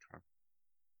 Okay.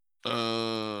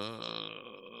 Uh,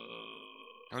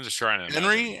 I'm just trying to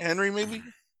Henry, imagine. Henry, maybe.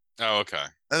 Oh, okay.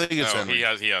 I think it's Oh, Henry.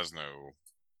 he has no.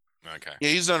 Okay. Yeah,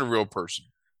 he's not a real person.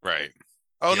 Right.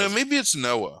 Oh He no, has. maybe it's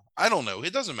Noah. I don't know.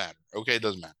 It doesn't matter. Okay, it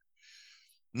doesn't matter.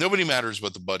 Nobody matters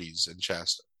but the buddies and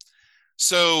Shasta.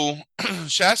 So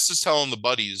Shasta's telling the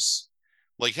buddies,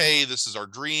 like, "Hey, this is our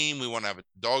dream. We want to have a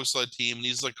dog sled team." And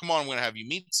he's like, "Come on, I'm going to have you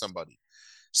meet somebody."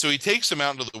 So he takes them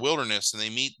out into the wilderness and they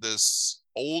meet this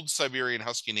old Siberian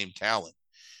husky named Talon.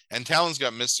 And Talon's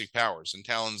got mystic powers. And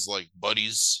Talon's like,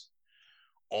 "Buddies,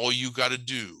 all you got to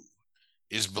do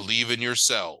is believe in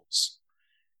yourselves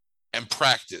and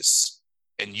practice,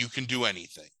 and you can do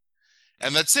anything."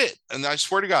 And that's it. And I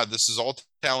swear to God, this is all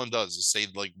Talon does is say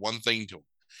like one thing to him.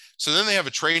 So then they have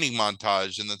a training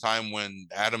montage in the time when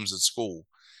Adam's at school.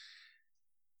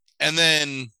 And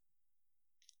then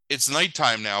it's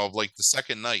nighttime now of like the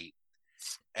second night.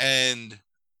 And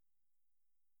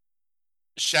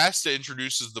Shasta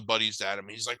introduces the buddies to Adam.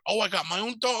 He's like, "Oh, I got my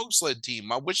own dog sled team.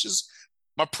 My wishes,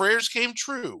 my prayers came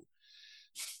true."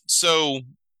 So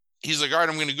he's like, "All right,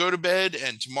 I'm going to go to bed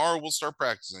and tomorrow we'll start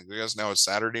practicing." I guess now it's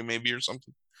Saturday maybe or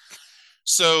something.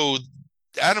 So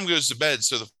Adam goes to bed.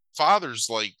 So the father's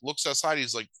like, looks outside.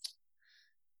 He's like,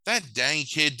 "That dang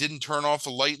kid didn't turn off the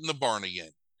light in the barn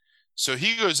again." So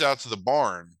he goes out to the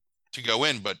barn to go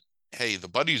in, but hey, the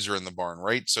buddies are in the barn,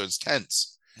 right? So it's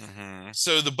tense. Mm-hmm.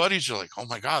 So the buddies are like, "Oh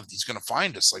my God, he's going to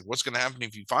find us. Like, what's going to happen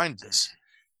if he finds us?"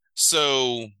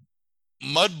 So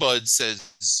Mudbud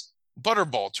says,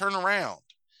 "Butterball, turn around."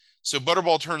 So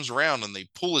Butterball turns around and they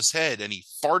pull his head and he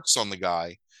farts on the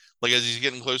guy, like as he's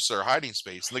getting close to their hiding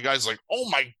space. And the guy's like, "Oh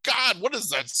my God, what is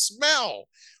that smell?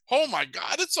 Oh my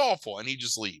God, it's awful." And he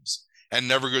just leaves and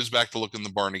never goes back to look in the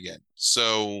barn again.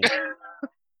 So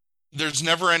there's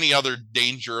never any other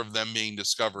danger of them being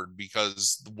discovered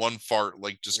because one fart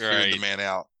like just cleared the man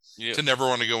out to never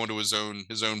want to go into his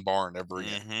own barn ever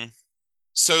again. Mm-hmm.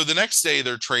 So the next day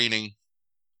they're training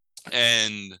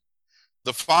and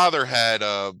the father had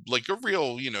like a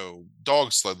real,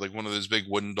 dog sled, like one of those big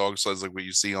wooden dog sleds like what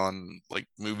you see on like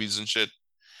movies and shit.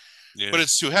 Yeah. But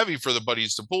it's too heavy for the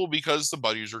buddies to pull because the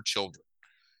buddies are children.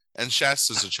 And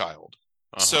Shasta's a child.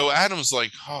 Uh-huh. So Adam's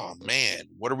like, "Oh man,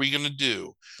 what are we gonna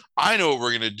do? I know what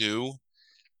we're gonna do."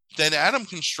 Then Adam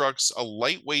constructs a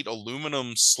lightweight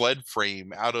aluminum sled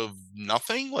frame out of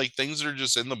nothing, like things that are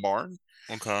just in the barn.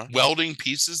 Okay. Welding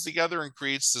pieces together and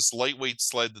creates this lightweight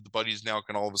sled that the buddies now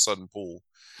can all of a sudden pull.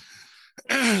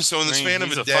 So in the span of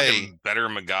he's a day, fucking better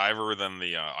MacGyver than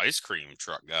the ice cream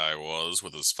truck guy was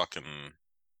with his fucking.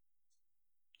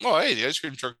 well, hey, the ice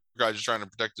cream truck guy is trying to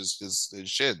protect his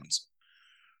shins.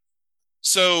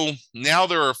 So now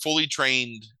they're a fully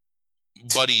trained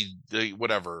buddy,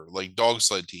 whatever, like dog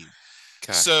sled team.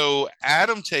 Okay. So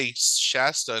Adam takes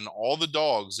Shasta and all the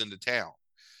dogs into town.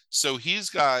 So he's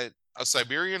got a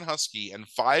Siberian Husky and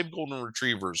 5 golden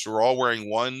retrievers who are all wearing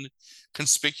one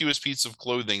conspicuous piece of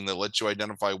clothing that lets you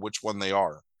identify which one they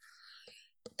are.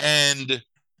 And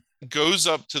goes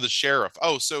up to the sheriff.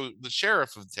 Oh, so the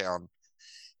sheriff of the town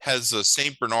has a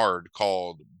Saint Bernard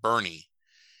called Bernie.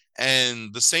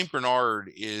 And the Saint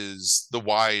Bernard is the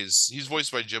wise. He's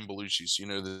voiced by Jim Belushi, so you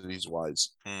know that he's wise.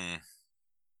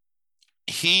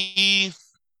 He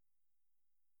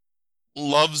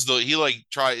loves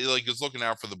is looking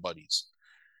out for the buddies.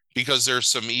 because there's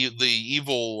some the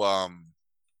evil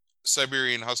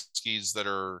Siberian Huskies that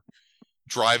are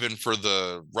driving for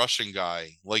the Russian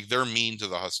guy. Like they're mean to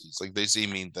the Huskies. Like they say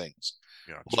mean things.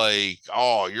 Gotcha. Like,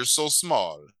 oh, you're so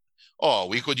small. Oh,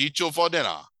 we could eat you for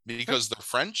dinner because they're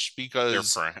French. They're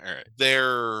Because friend. All right.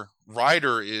 their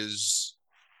rider is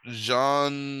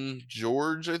Jean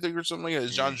George, I think, or something like that.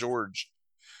 It's Jean George,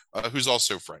 who's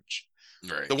also French.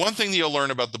 Right. The one thing that you'll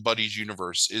learn about the Buddies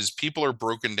universe is people are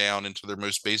broken down into their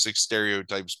most basic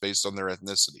stereotypes based on their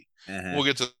ethnicity. Mm-hmm. We'll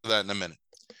get to that in a minute.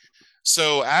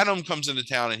 So Adam comes into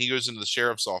town and he goes into the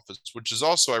sheriff's office, which is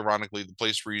also ironically the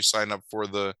place where you sign up for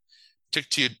the Tick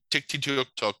Tuk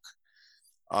Tuk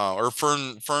or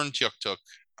Fern Tuk Tuk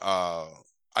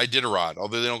Iditarod.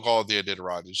 Although they don't call it the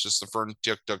Iditarod, it's just the Fern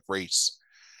Tuk Tuk race.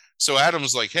 So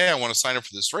Adam's like, hey, I want to sign up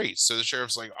for this race. So the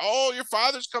sheriff's like, oh, your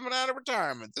father's coming out of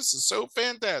retirement. This is so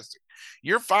fantastic.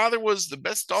 Your father was the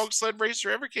best dog sled racer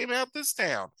ever came out this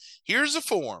town. Here's a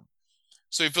form.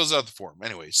 So he fills out the form.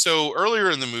 Anyway, so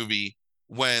earlier in the movie,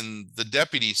 when the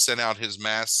deputy sent out his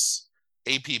mass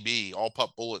APB, all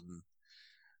pup bulletin,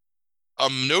 a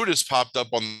notice popped up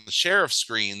on the sheriff's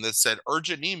screen that said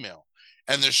urgent email.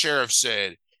 And the sheriff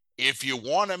said, if you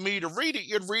wanted me to read it,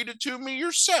 you'd read it to me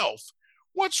yourself.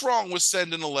 What's wrong with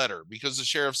sending a letter? Because the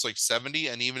sheriff's like 70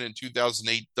 and even in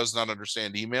 2008 does not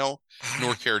understand email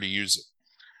nor care to use it.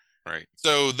 Right.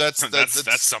 So that's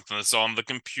something that's on the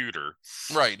computer.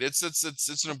 Right. It's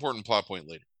an important plot point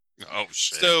later. Oh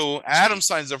shit. So Adam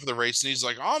signs up for the race and he's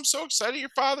like, oh, I'm so excited your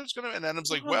father's gonna, and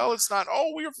Adam's like, well, it's not,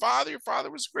 oh, your father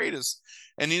was the greatest.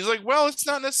 And he's like, well, it's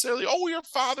not necessarily, oh, your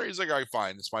father. He's like, all right,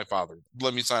 fine, it's my father,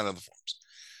 let me sign on the forms.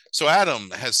 So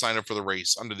Adam has signed up for the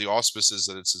race under the auspices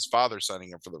that it's his father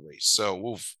signing up for the race. So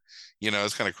oof,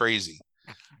 it's kind of crazy.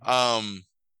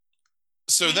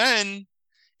 So then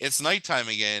it's nighttime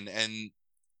again and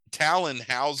Talon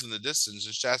howls in the distance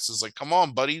and Shasta's like, come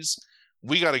on, buddies,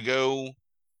 we got to go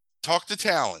talk to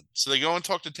Talon. So they go and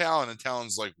talk to Talon and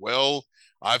Talon's like, well,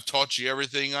 I've taught you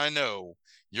everything I know.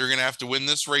 You're going to have to win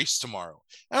this race tomorrow.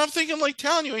 And I'm thinking like,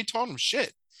 Talon, you ain't taught him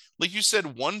shit. Like you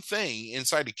said one thing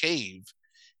inside a cave.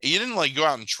 You didn't like go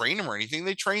out and train them or anything.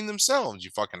 They trained themselves,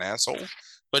 you fucking asshole.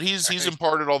 But he's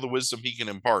imparted all the wisdom he can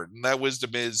impart. And that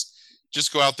wisdom is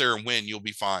just go out there and win. You'll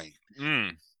be fine.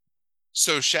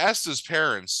 So Shasta's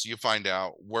parents, you find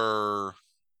out, were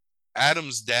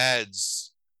Adam's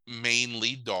dad's main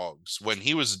lead dogs when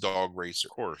he was a dog racer.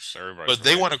 Of course, but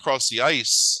they went across the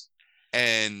ice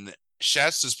and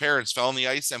Shasta's parents fell on the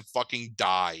ice and fucking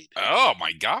died. Oh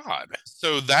my god.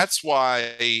 So that's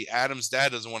why Adam's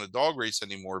dad doesn't want a dog race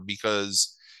anymore,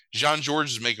 because Jean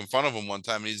George is making fun of him one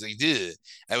time and he's like, dude,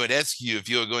 I would ask you if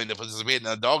you were going to participate in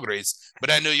a dog race,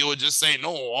 but I know you would just say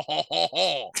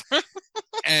no.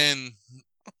 And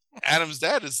Adam's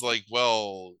dad is like,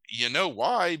 well, you know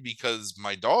why? Because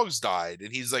my dogs died.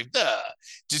 And he's like, duh,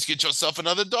 just get yourself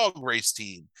another dog race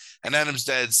team. And Adam's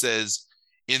dad says,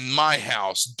 in my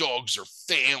house, dogs are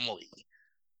family.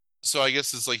 So I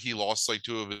guess it's like he lost like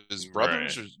two of his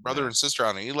brothers, or brother and sister.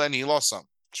 I don't know. He lost some.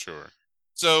 Sure.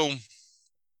 So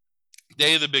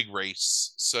day of the big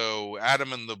race. So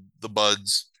Adam and the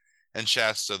buds and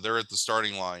Shasta, they're at the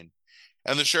starting line.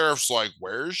 And the sheriff's like,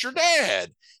 where's your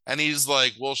dad? And he's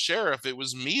like, well, sheriff, it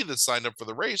was me that signed up for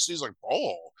the race. He's like,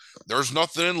 oh, there's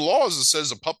nothing in laws that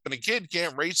says a pup and a kid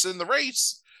can't race in the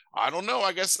race. I don't know.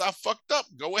 I guess I fucked up.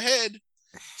 Go ahead.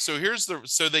 So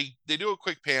they do a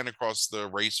quick pan across the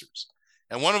racers.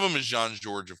 And one of them is Jean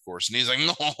George, of course. And he's like,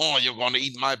 no, you're going to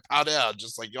eat my powder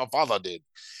just like your father did.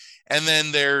 And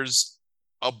then there's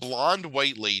a blonde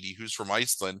white lady who's from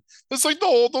Iceland. It's like,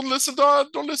 no, don't listen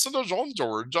to Jean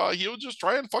George. He'll just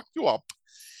try and fuck you up.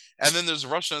 And then there's a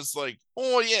Russian that's like,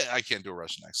 oh yeah, I can't do a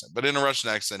Russian accent, but in a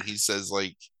Russian accent, he says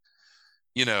like,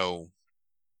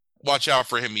 watch out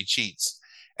for him, he cheats.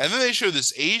 And then they show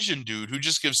this Asian dude who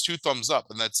just gives 2 thumbs up,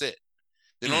 and that's it.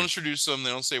 They don't introduce him.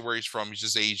 They don't say where he's from. He's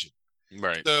just Asian.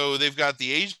 Right. So they've got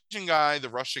the Asian guy, the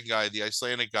Russian guy, the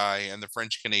Icelandic guy, and the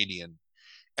French Canadian.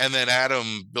 And then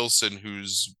Adam Bilson,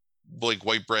 who's like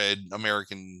white bread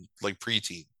American, like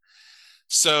preteen.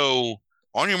 So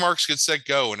on your marks, get set,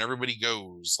 go, and everybody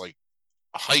goes like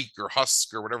hike or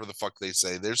husk or whatever the fuck they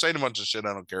say. They're saying a bunch of shit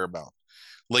I don't care about,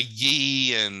 like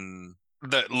ye and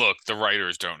that. Look, the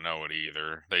writers don't know it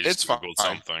either. They just googled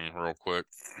something real quick,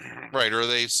 right? Or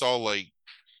they saw like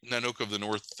Nanook of the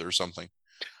North or something.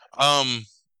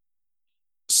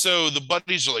 So the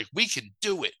buddies are like, we can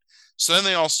do it. So then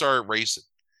they all start racing.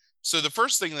 So the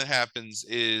first thing that happens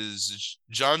is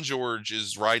Jean George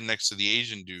is riding next to the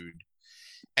Asian dude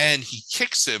and he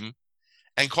kicks him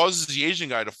and causes the Asian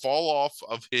guy to fall off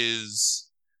of his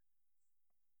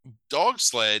dog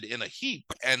sled in a heap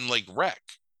and like wreck.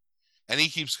 And he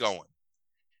keeps going.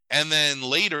 And then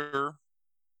later,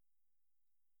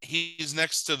 he's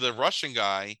next to the Russian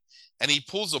guy and he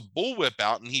pulls a bullwhip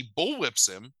out and he bullwhips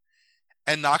him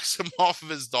and knocks him off of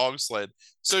his dog sled.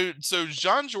 So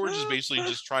Jean-Georges is basically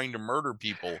just trying to murder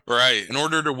people, right, in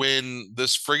order to win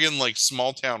this friggin' like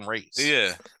small town race.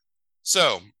 Yeah.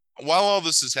 So while all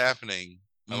this is happening,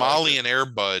 Molly and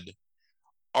Airbud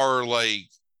are like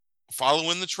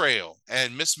following the trail,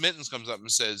 and Miss Mittens comes up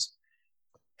and says,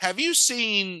 "Have you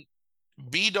seen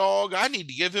B-Dog? I need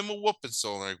to give him a whooping."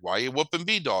 So I'm like, "Why are you whooping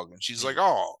B-Dog?" And she's like,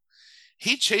 "Oh,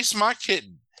 he chased my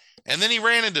kitten. And then he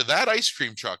ran into that ice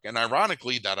cream truck." And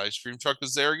ironically, that ice cream truck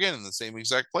is there again in the same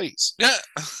exact place. Yeah.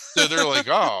 So they're like,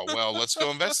 "Oh, well, let's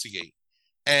go investigate."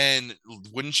 And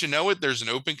wouldn't you know it, there's an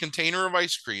open container of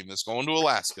ice cream that's going to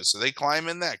Alaska. So they climb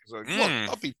in that. Like, look,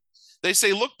 puppy. They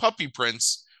say, "Look, puppy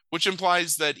prints," which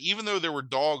implies that even though there were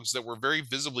dogs that were very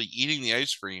visibly eating the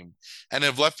ice cream and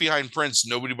have left behind prints,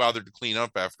 nobody bothered to clean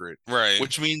up after it. Right.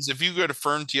 Which means if you go to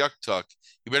Fern Tiuk Tuk,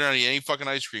 you better not eat any fucking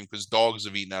ice cream because dogs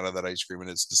have eaten out of that ice cream and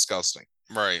it's disgusting.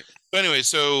 Right. So anyway,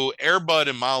 so Airbud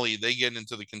and Molly, they get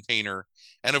into the container.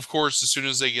 And of course, as soon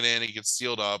as they get in, it gets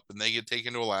sealed up and they get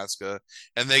taken to Alaska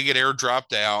and they get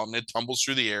airdropped out and it tumbles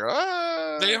through the air.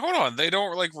 Hold on. They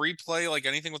don't like replay like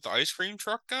anything with the ice cream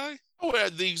truck guy? Oh,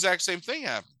 the exact same thing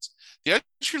happens. The ice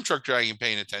cream truck guy ain't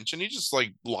paying attention. He just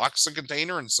like locks the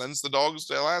container and sends the dogs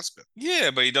to Alaska.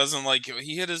 Yeah, but he doesn't like,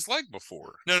 he hit his leg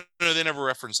before. No, they never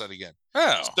reference that again.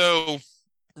 Oh. So,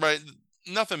 right,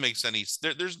 nothing makes any.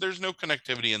 There's no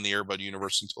connectivity in the Airbud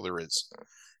universe until there is,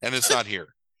 and it's not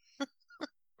here.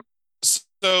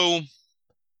 So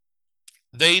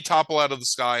they topple out of the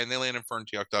sky and they land in Fern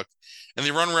Tiuk Tuk, and they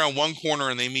run around one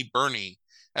corner and they meet Bernie.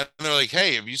 And they're like,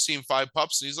 "Hey, have you seen 5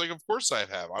 pups?" And he's like, "Of course I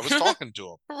have. I was talking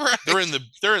to them. Right. They're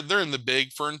in the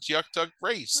big Fern Tiuk Tuk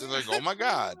race." And they're like, "Oh my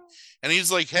god!" And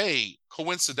he's like, "Hey,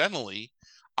 coincidentally,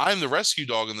 I'm the rescue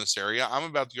dog in this area. I'm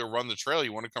about to go run the trail.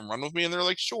 You want to come run with me?" And they're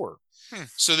like, "Sure."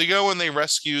 So they go and they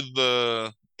rescue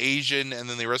the Asian and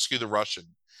then they rescue the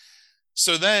Russian.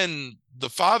 So then the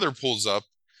father pulls up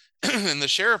and the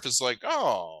sheriff is like,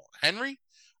 "Oh, Henry,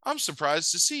 I'm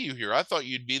surprised to see you here. I thought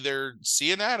you'd be there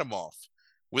seeing Adam off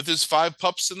with his 5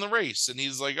 pups in the race." And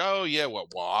he's like, "Oh yeah,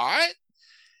 what?"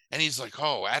 And he's like,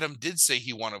 "Oh, Adam did say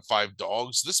he wanted 5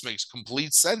 dogs. This makes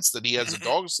complete sense that he has a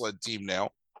dog sled team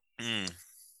now."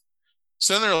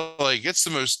 So then they're like, "It's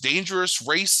the most dangerous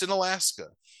race in Alaska."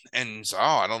 And so,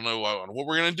 I don't know what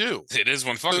we're going to do. It is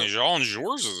when fucking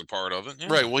Jean-Georges is a part of it. Yeah.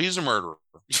 Right. Well, he's a murderer.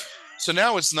 So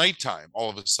now it's nighttime all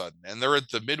of a sudden, and they're at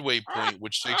the midway point,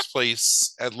 which takes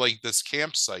place at like this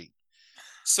campsite.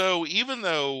 So even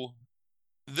though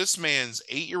this man's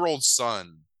 8-year-old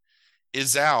son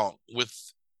is out with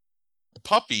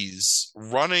puppies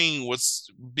running what's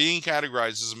being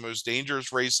categorized as the most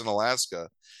dangerous race in Alaska,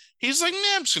 he's like,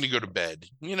 "Nah, I'm just going to go to bed.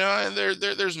 You know,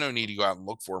 there's no need to go out and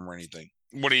look for him or anything."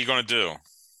 What are you going to do?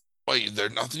 Well,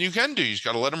 there's nothing you can do. You just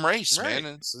got to let him race, right,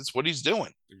 man. It's what he's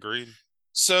doing. Agreed.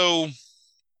 So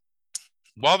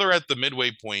while they're at the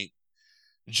midway point,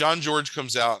 Jean-Georges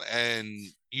comes out and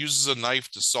uses a knife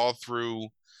to saw through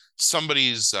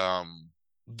somebody's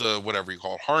the whatever you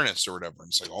call it, harness or whatever. And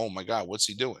it's like, oh my god, what's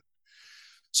he doing?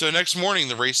 So next morning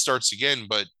the race starts again,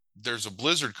 but there's a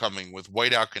blizzard coming with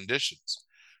whiteout conditions.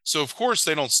 So of course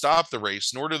they don't stop the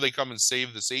race, nor do they come and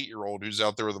save this 8-year-old who's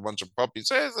out there with a bunch of puppies.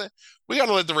 Hey, we got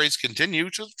to let the race continue.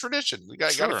 It's a tradition. We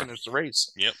got to finish the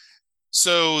race. Yep.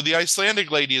 So the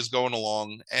Icelandic lady is going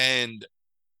along, and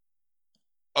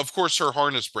of course her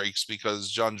harness breaks because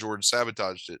Jean-Georges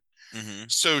sabotaged it.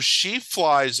 So she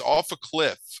flies off a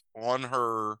cliff on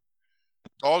her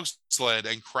dog sled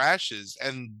and crashes,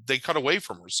 and they cut away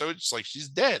from her. So it's like she's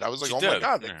dead. I was like, my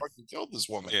god, they fucking killed this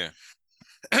woman.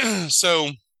 Yeah.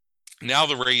 So now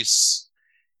the race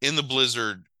in the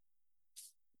blizzard.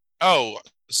 Oh,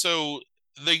 so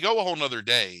they go a whole nother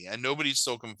day and nobody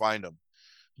still can find them.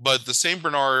 But the St.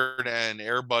 Bernard and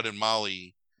Airbud and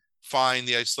Molly find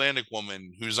the Icelandic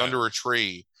woman who's under a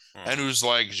tree and who's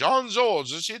like,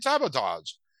 "Jean-Georges, is she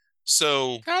sabotage?"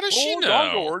 So how does she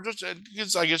know?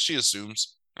 Because I guess she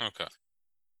assumes. Okay.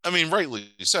 I mean, rightly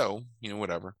so. You know,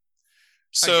 whatever.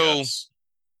 So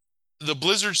the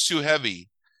blizzard's too heavy.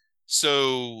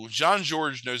 So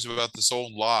Jean-Georges knows about this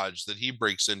old lodge that he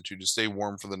breaks into to stay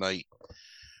warm for the night.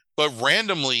 But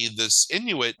randomly, this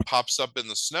Inuit pops up in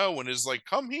the snow and is like,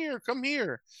 "Come here, come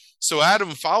here." So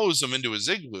Adam follows him into his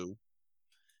igloo.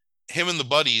 Him and the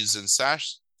buddies and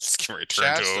turn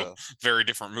into a very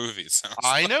different movie.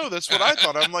 I know, that's what I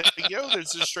thought. I'm like, yo,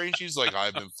 there's this strange. He's like,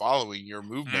 "I've been following your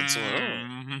movements."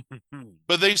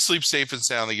 But they sleep safe and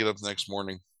sound. They get up the next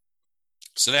morning.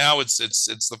 So now it's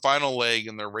the final leg,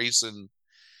 and they're racing,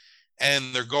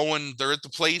 and they're at the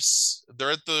place,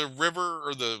 they're at the river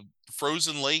or the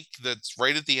frozen lake that's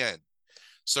right at the end.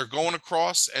 So they're going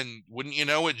across, and wouldn't you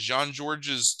know it, John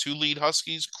George's two lead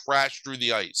Huskies crash through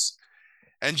the ice.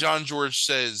 And John George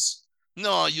says,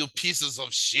 "No, you pieces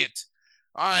of shit.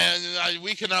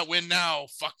 We cannot win now.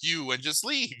 Fuck you," and just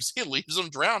leaves. He leaves them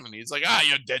drowning. He's like,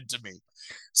 "You're dead to me."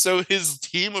 So his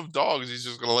team of dogs, he's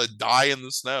just gonna let die in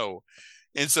the snow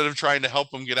instead of trying to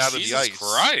help him get out of the Jesus ice.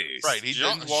 Christ. Right. He's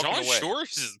John walking away.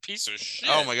 George is a piece of shit.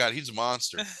 Oh my God, he's a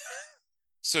monster.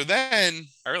 So then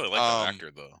I really like that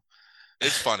actor though.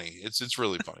 It's funny. It's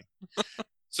really funny.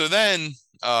 So then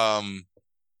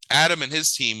Adam and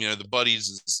his team, the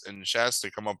buddies and Shasta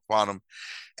come up upon him,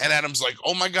 and Adam's like,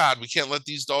 "Oh my God, we can't let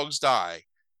these dogs die."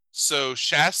 So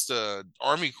Shasta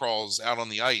army crawls out on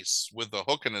the ice with a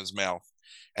hook in his mouth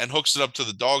and hooks it up to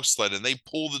the dog sled, and they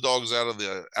pull the dogs out of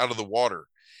the water.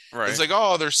 Right. It's like,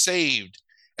 "Oh, they're saved."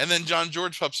 And then John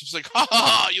George pops up, he's like, "Ha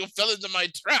ha, you fell into my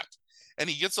trap." And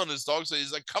he gets on his dog sled.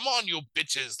 He's like, "Come on, you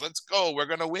bitches, let's go. We're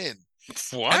gonna win."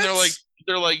 What? And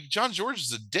they're like, "John George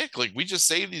is a dick. Like, we just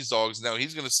saved these dogs. Now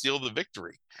he's gonna steal the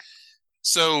victory."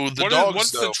 So the dogs.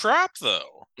 What's the trap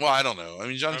though? Well, I don't know. I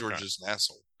mean, John George is an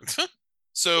asshole.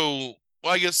 So,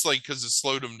 well, I guess because it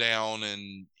slowed him down,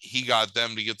 and he got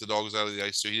them to get the dogs out of the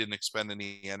ice, so he didn't expend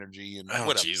any energy and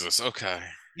whatever. Jesus, okay.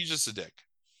 He's just a dick.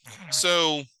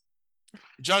 So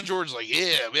John George is like,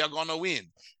 "Yeah, we are gonna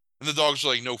win," and the dogs are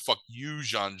like, "No, fuck you,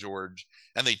 John George,"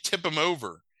 and they tip him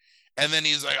over. And then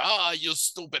he's like, "You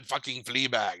stupid fucking flea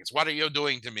bags. What are you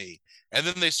doing to me?" And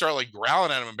then they start like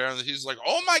growling at him, and he's like,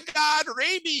 "Oh my God,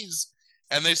 rabies."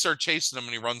 And they start chasing him,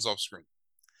 and he runs off screen.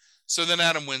 So then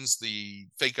Adam wins the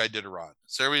fake Iditarod.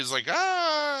 So everybody's like,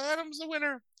 Adam's the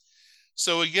winner.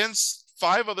 So against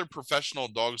 5 other professional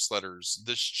dog sledders,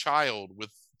 this child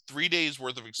with 3 days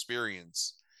worth of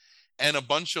experience and a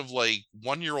bunch of like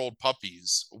 1-year-old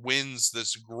puppies wins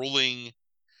this grueling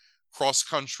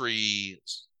cross-country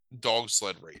dog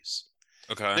sled race.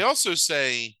 Okay. They also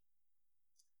say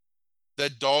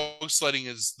that dog sledding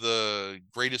is the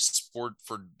greatest sport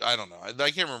for, I don't know, I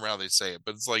can't remember how they say it,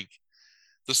 but it's like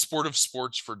the sport of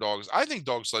sports for dogs. I think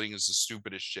dog sledding is the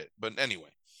stupidest shit, but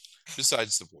anyway,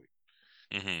 besides the point.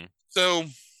 Mm-hmm. So,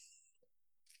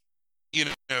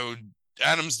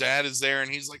 Adam's dad is there,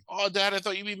 and he's like, "Oh, Dad, I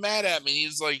thought you'd be mad at me."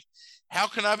 He's like, "How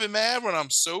can I be mad when I'm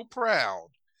so proud?"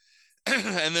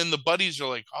 And then the buddies are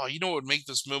like, "Oh, you know what would make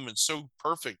this moment so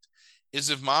perfect is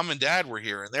if Mom and Dad were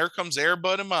here." And there comes Air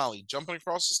Bud and Molly jumping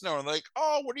across the snow, and they're like,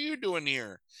 "Oh, what are you doing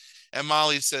here?" And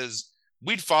Molly says,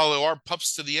 "We'd follow our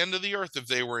pups to the end of the earth if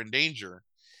they were in danger."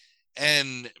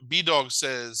 And B-Dog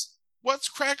says, "What's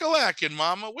crack-a-lackin',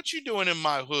 Mama? What you doing in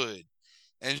my hood?"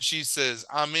 And she says,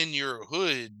 "I'm in your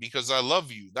hood because I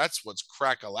love you. That's what's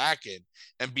crack-a-lackin'."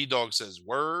 And B-Dog says,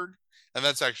 "Word?" And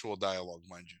that's actual dialogue,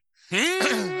 mind you.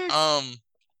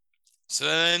 So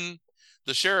then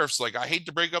the sheriff's like, "I hate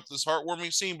to break up this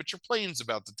heartwarming scene, but your plane's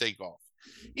about to take off."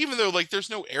 Even though like there's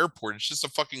no airport, it's just a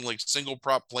fucking like single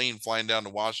prop plane flying down to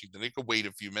Washington. It could wait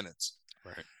a few minutes.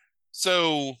 Right.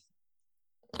 So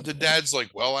the dad's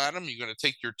like, "Well, Adam, you gonna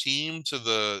take your team to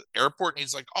the airport?" And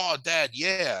he's like, "Oh, Dad,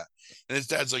 yeah." And his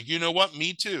dad's like, "You know what?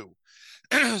 Me too."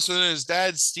 So then his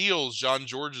dad steals John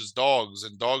George's dogs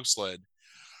and dog sled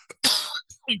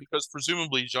because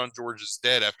presumably John George is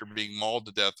dead after being mauled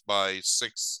to death by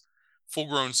 6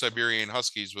 full-grown Siberian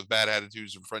Huskies with bad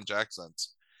attitudes and French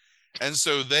accents. And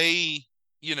so they,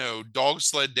 dog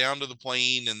sled down to the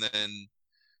plane, and then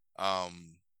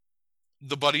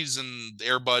the buddies and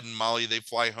Air Bud and Molly, they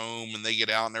fly home, and they get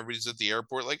out, and everybody's at the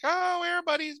airport like, "Oh, Air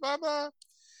Buddies, blah, blah."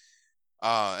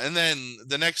 And then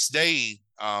the next day,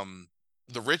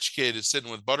 the rich kid is sitting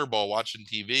with Butterball watching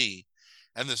TV,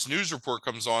 and this news report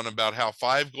comes on about how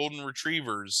 5 golden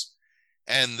retrievers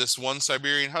and this one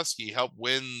Siberian Husky helped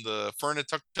win the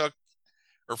Fern-Tiuk-Tuk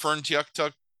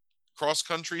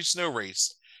cross-country snow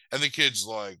race. And the kid's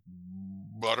like,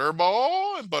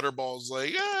 "Butterball?" And Butterball's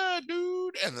like, "Yeah,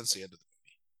 dude." And that's the end of the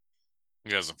movie. He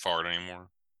doesn't fart anymore.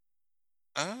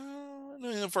 No,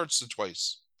 he farts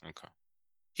twice. Okay.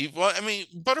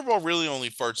 Butterball really only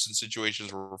farts in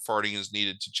situations where farting is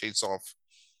needed to chase off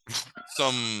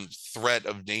some threat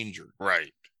of danger.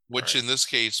 Right. Which in this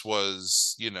case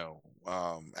was,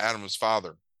 Adam's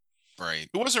father. Right.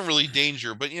 It wasn't really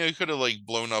danger, but, he could have like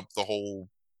blown up the whole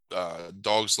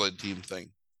dog sled team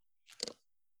thing.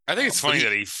 I think it's funny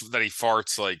that he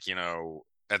farts like,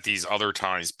 at these other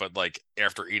times, but like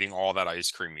after eating all that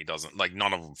ice cream, he doesn't, like,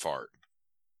 none of them fart.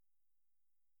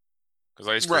 Because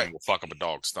ice cream will fuck up a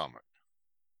dog's stomach.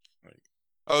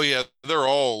 Oh yeah, they're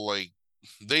all like,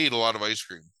 they eat a lot of ice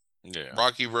cream. Yeah.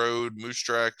 Rocky Road, Moose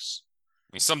Tracks.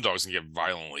 I mean, some dogs can get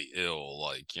violently ill,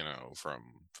 like,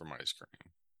 from ice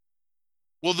cream.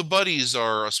 Well, the buddies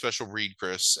are a special breed,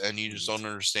 Chris, and you just Mm. don't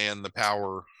understand the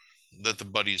power that the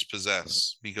buddies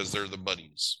possess because they're the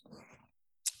buddies.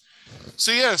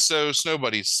 So yeah, so Snow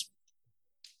Buddies.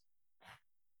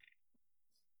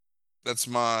 That's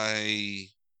my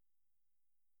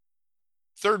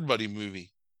third buddy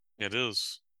movie. It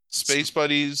is. Space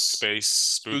Buddies, Space,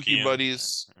 Spooky spooky, and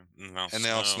Buddies, no and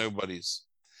now snow. Snow Buddies.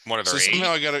 What are So there,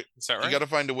 somehow 8? I gotta Is that you right? gotta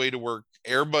find a way to work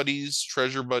Air Buddies,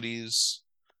 Treasure Buddies,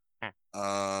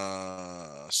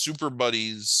 Hmm. Super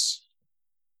Buddies,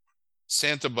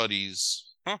 Santa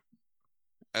Buddies. Huh.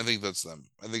 I think that's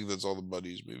them. I think that's all the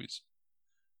Buddies movies.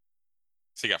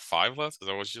 So you got 5 left? Is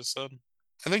that what you just said?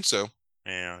 I think so.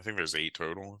 Yeah, I think there's 8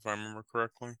 total, if I remember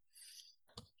correctly.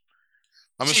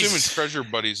 I'm assuming Jesus. Treasure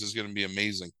Buddies is gonna be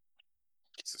amazing.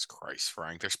 Jesus Christ,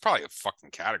 Frank. There's probably a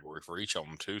fucking category for each of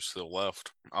them too still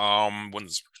left.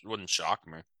 Wouldn't shock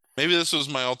me. Maybe this was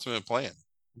my ultimate plan,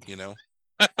 you know?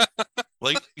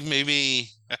 Like maybe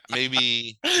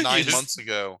 9 months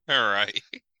ago, All right.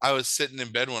 I was sitting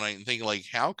in bed one night and thinking, like,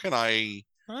 how can I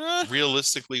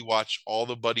realistically watch all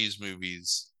the Buddies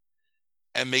movies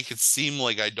and make it seem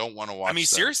like I don't want to watch I mean, them?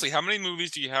 seriously, how many movies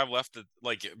do you have left that,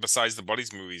 like, besides the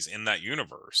Buddies movies in that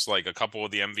universe? Like a couple of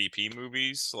the MVP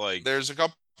movies, like, There's a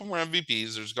couple more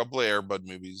MVPs. There's a couple of Air Bud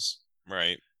movies.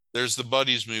 right? There's the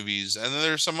Buddies movies, and then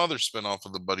there's some other spinoff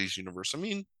of the Buddies universe. I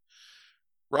mean,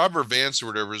 Robert Vance or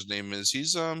whatever his name is,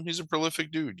 he's a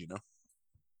prolific dude, you know.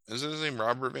 Is it his name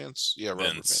Robert Vance? Yeah,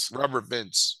 Robert Vince. Vance. Robert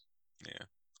Vince. Yeah.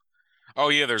 Oh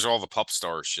yeah, there's all the Pup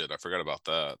Star shit. I forgot about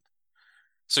that.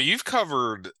 So you've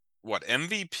covered what,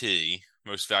 MVP,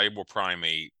 Most Valuable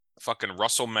Primate, fucking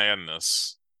Russell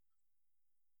Madness,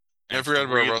 I and forgot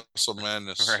three, about Russell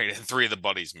Madness. right, and 3 of the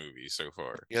Buddies movies so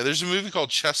far. Yeah, there's a movie called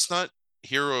Chestnut,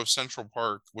 Hero of Central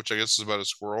Park, which I guess is about a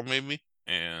squirrel, maybe.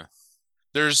 Yeah.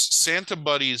 There's Santa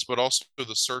Buddies, but also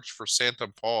the Search for Santa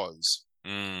Paws.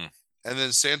 Mm, And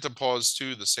then Santa Paws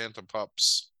 2, the Santa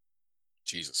Pups.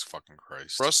 Jesus fucking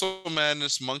Christ. Russell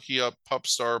Madness, Monkey Up, Pup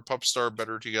Star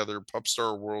Better Together, Pup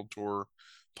Star World Tour,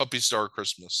 Puppy Star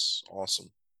Christmas.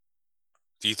 Awesome.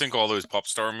 Do you think all those Pup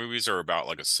Star movies are about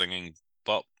like a singing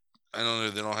pup? I don't know.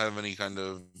 They don't have any kind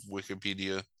of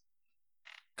Wikipedia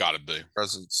Gotta be.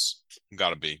 presence.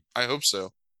 Gotta be. I hope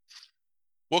so.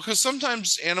 Well, because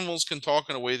sometimes animals can talk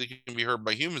in a way that can be heard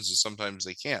by humans, and sometimes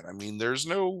they can't. I mean, there's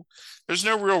no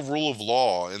real rule of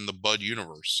law in the Bud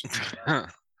universe.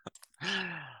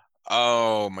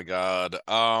 Oh my God.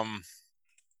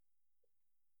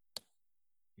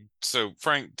 So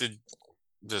Frank, did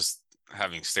just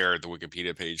having stared at the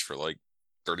Wikipedia page for like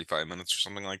 35 minutes or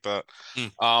something like that.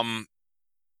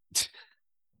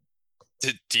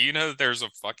 Do you know that there's a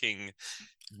fucking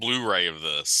Blu-ray of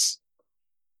this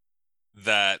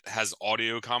that has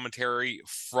audio commentary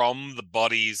from the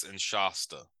Buddies and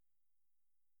Shasta?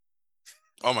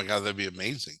 Oh my God, that'd be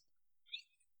amazing.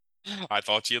 I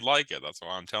thought you'd like it. That's why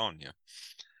I'm telling you.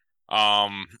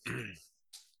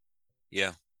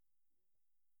 Yeah.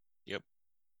 Yep.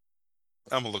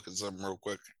 I'm gonna look at something real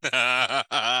quick. Unrelated.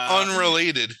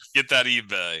 Unrelated. Get that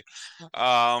eBay.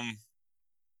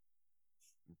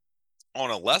 On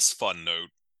a less fun note,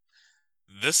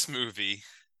 this movie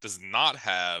does not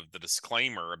have the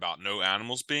disclaimer about no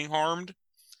animals being harmed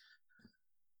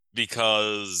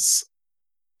because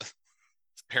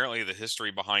apparently the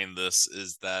history behind this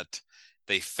is that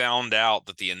they found out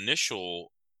that the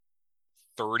initial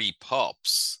 30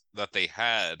 pups that they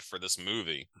had for this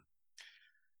movie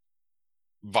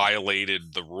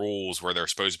violated the rules where they're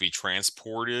supposed to be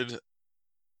transported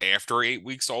after 8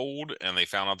 weeks old, and they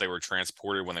found out they were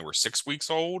transported when they were 6 weeks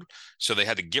old. So they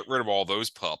had to get rid of all those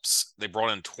pups. They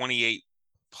brought in 28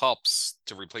 pups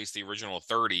to replace the original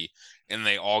 30, and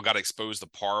they all got exposed to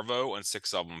parvo, and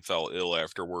 6 of them fell ill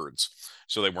afterwards.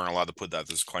 So they weren't allowed to put that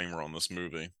disclaimer on this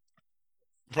movie.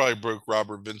 Probably broke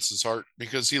Robert Vince's heart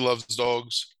because he loves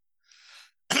dogs.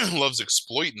 Loves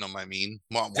exploiting them, I mean.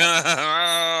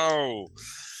 Oh,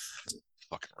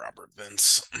 fucking Robert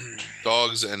Vince.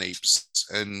 Dogs and apes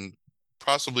and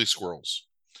possibly squirrels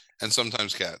and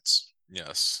sometimes cats.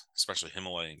 Yes, especially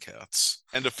Himalayan cats.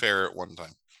 And a ferret one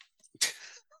time.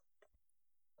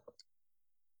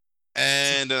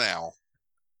 And an owl.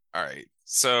 All right.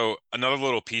 So another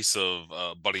little piece of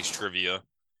Buddy's trivia.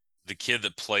 The kid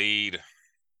that played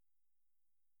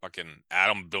fucking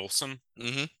Adam Bilson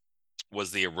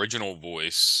was the original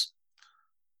voice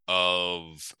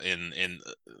of in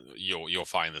you'll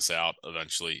find this out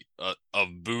eventually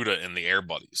of Buddha in the Air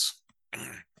Buddies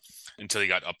until he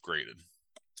got upgraded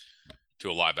to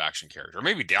a live action character, or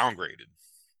maybe downgraded.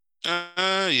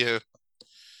 Yeah.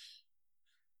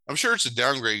 I'm sure it's a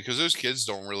downgrade because those kids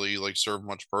don't really like serve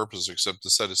much purpose except to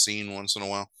set a scene once in a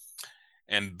while.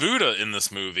 And Buddha in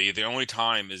this movie, the only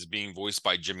time is being voiced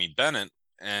by Jimmy Bennett.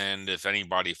 And if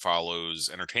anybody follows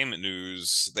entertainment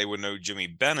news, they would know Jimmy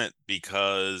Bennett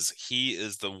because he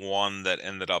is the one that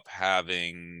ended up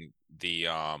having the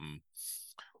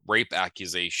rape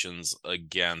accusations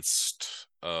against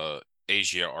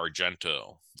Asia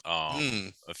Argento Hmm.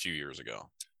 a few years ago.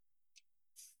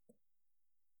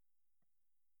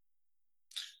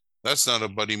 That's not a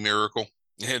buddy miracle.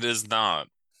 It is not.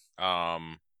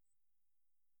 Um,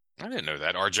 I didn't know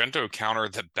that. Argento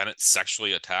countered that Bennett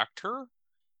sexually attacked her,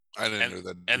 I didn't and know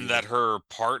that and either. that her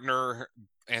partner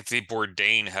Anthony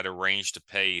Bourdain had arranged to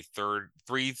pay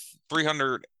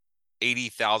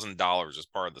 $380,000 as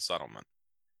part of the settlement.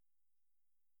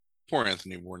 Poor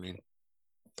Anthony Bourdain.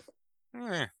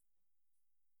 Eh.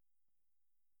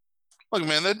 Look,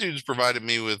 man, that dude's provided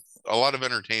me with a lot of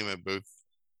entertainment, both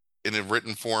in a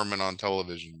written form and on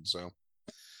television. So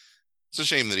it's a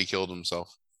shame that he killed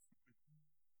himself.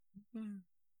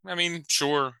 I mean,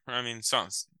 sure. I mean,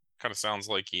 sounds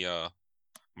like he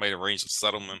might arrange a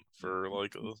settlement for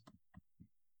like a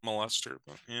molester,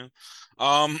 but yeah.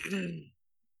 Um,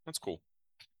 that's cool.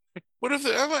 What if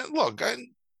look?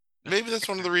 Maybe that's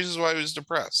one of the reasons why he was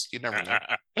depressed. You never know.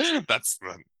 That's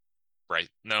right.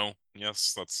 No,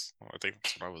 yes, I think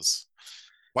that's what I was.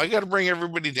 Why you got to bring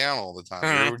everybody down all the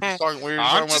time? We were just talking. We were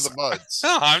I'm talking about just, the buds.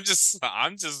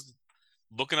 I'm just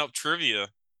looking up trivia,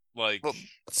 like Well,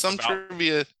 some about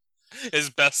trivia, is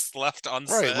best left right,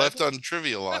 unsaid. left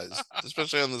untrivialized,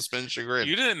 especially on the Spin Chagrin.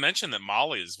 You didn't mention that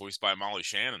Molly is voiced by Molly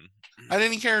Shannon. I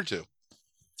didn't care to.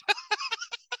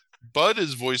 Bud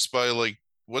is voiced by like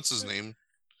what's his name?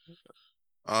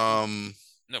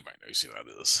 Nobody knows who that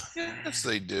is. Yes,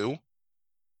 they do.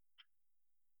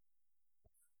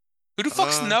 Who the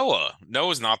fuck's Noah?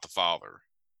 Noah's not the father.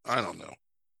 I don't know.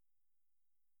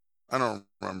 I don't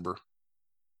remember.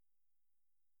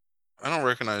 I don't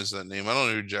recognize that name. I don't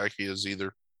know who Jackie is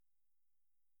either.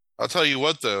 I'll tell you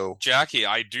what though. Jackie,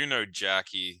 I do know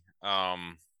Jackie.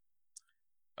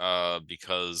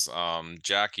 Because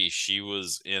Jackie, she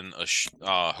was in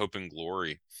Hope and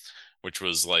Glory, which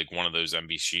was like one of those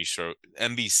NBC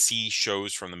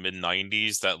shows from the mid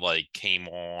 90s that like came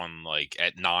on like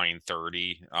at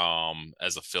 9:30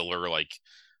 as a filler, like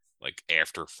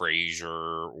after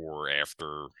Frasier or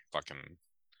after fucking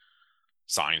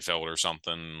Seinfeld or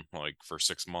something, like for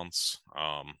 6 months.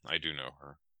 I do know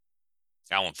her.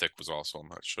 Alan Thicke was also on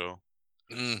that show.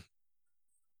 Mm,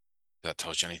 That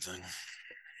tells you anything?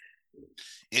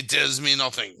 it tells me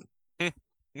nothing.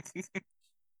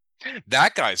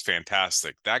 That guy's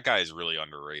fantastic. That guy is really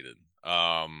underrated.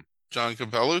 John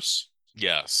Capellos.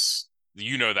 Yes,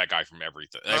 you know that guy from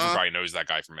everything. Everybody knows that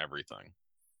guy from everything.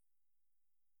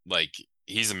 Like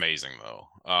he's amazing though.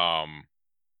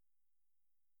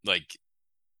 Like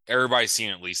everybody's seen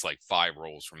at least like 5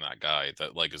 roles from that guy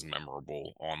that like is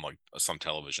memorable on like some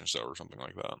television show or something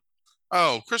like that.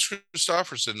 Oh, Chris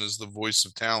Christopherson is the voice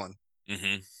of Talon.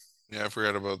 Mm-hmm. Yeah, I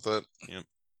forgot about that. Yep.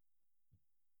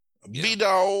 B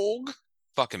Dog.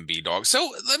 Fucking B Dog.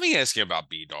 So let me ask you about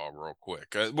B Dog real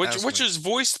quick, which Me. is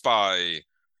voiced by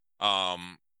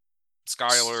Skyler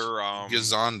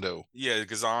Gisondo. Yeah,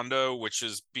 Gisondo, which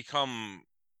has become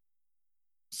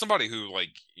somebody who like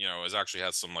has actually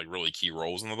had some like really key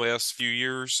roles in the last few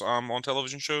years on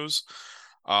television shows.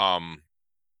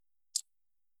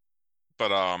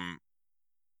 But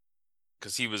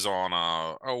because he was on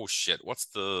oh shit, what's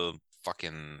the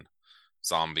fucking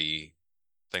zombie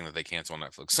thing that they canceled on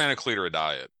Netflix? Santa Clarita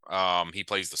Diet. He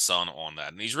plays the son on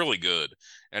that, and he's really good.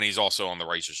 And he's also on the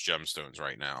Righteous Gemstones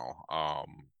right now,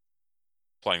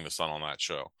 playing the son on that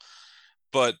show.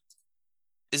 But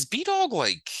is B Dog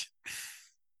like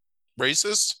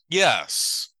racist?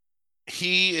 Yes,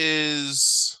 he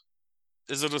is.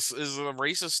 Is it a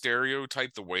racist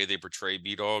stereotype the way they portray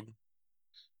B Dog?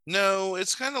 No,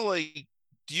 it's kind of like,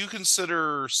 do you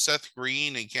consider Seth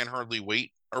Green and Can't Hardly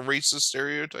Wait a racist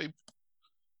stereotype?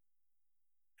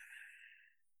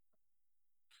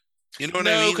 You know what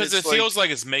I No, mean? because it feels like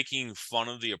it's making fun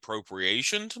of the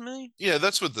appropriation to me. Yeah,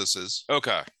 that's what this is.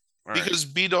 Okay. Because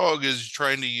B Dog is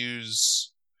trying to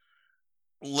use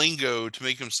lingo to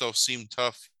make himself seem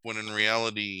tough when in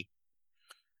reality,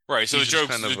 right. So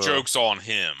the joke's on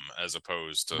him as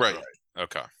opposed to right.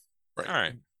 Okay. Right. All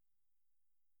right.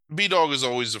 B Dog is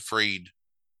always afraid.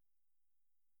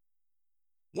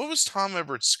 What was Tom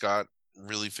Everett Scott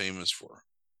really famous for?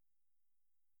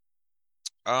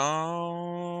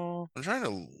 Oh, I'm trying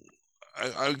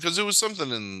to, because it was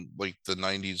something in like the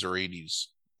 90s or 80s.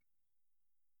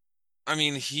 I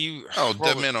mean, he. Oh, What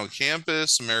Dead was, Man on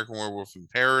Campus, American Werewolf in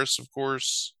Paris, of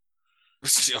course.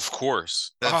 of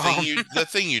course. That thing you do. That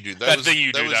thing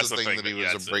you That do. was That's the the thing thing. that he Yeah,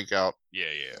 was a it's it. breakout Yeah,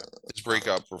 yeah, his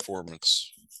breakout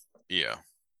performance. yeah.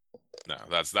 No,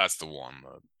 that's the one.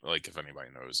 That, like, if anybody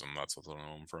knows him, that's what they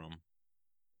know him from.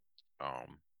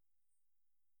 Um,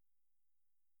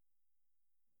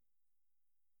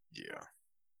 yeah.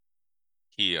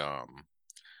 He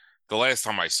The last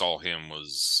time I saw him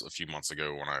was a few months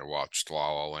ago when I watched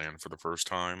La La Land for the first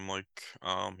time. Like,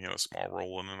 he had a small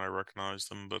role in it. I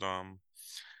recognized him, but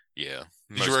yeah, Did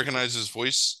you most people. recognize his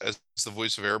voice as the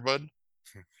voice of Airbud?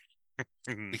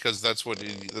 Because that's what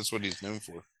he's known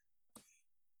for.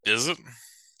 Is it?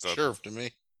 Is Sheriff to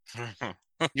me. that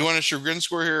You want a chagrin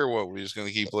score here or what? We're just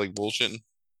gonna keep like bullshitting.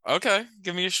 okay?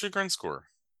 Give me a chagrin score.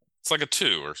 It's like a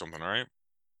 2 or something, right?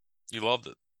 You loved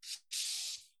it.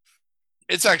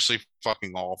 It's actually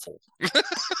fucking awful.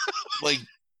 Like,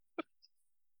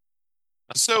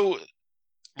 so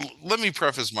let me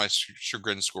preface my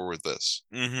chagrin score with this.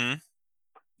 Mm-hmm.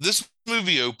 This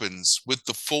movie opens with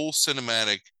the full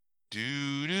cinematic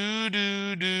do do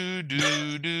do do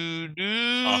do do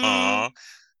do Uh-huh.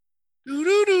 do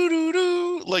do do do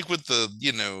do, like with the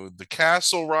the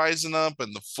castle rising up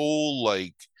and the full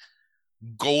like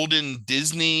golden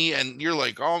Disney, and you're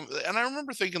like, oh, and I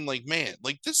remember thinking like, man,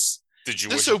 like Did you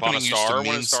this wish upon a opening used to star when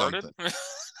it mean started? something.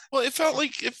 Well, it felt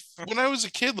like if when I was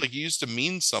a kid, like it used to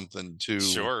mean something to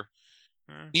Sure.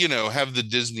 have the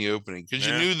Disney opening because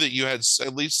you Yeah. knew that you had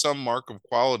at least some mark of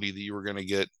quality that you were going to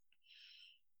get.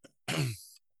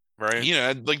 Right.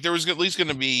 Like there was at least going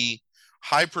to be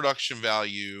high production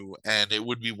value and it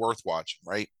would be worth watching,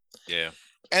 right? Yeah.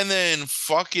 And then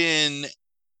fucking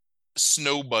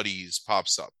Snow Buddies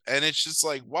pops up, and it's just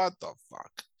like, what the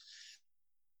fuck?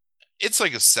 It's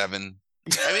like a 7.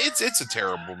 I mean, it's a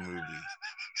terrible movie.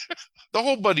 The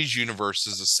whole Buddies universe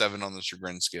is a 7 on the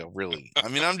chagrin scale, really. I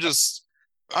mean, I'm just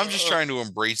Uh, trying to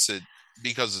embrace it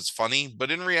because it's funny,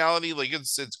 but in reality, like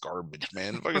it's garbage,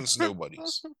 man. Fucking Snow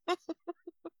Buddies.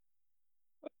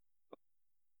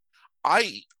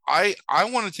 I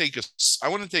want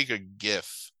to take a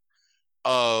gif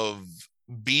of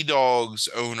B Dog's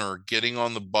owner getting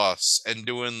on the bus and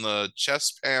doing the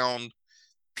chest pound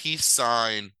peace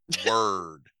sign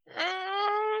word.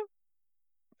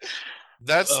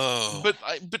 That's oh.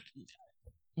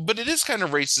 but it is kind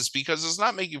of racist because it's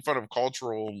not making fun of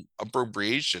cultural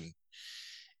appropriation.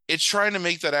 It's trying to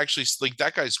make that actually like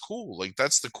that guy's cool. Like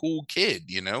that's the cool kid,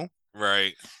 you know?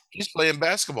 Right. He's playing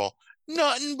basketball.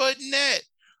 Nothing but net.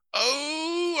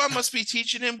 Oh, I must be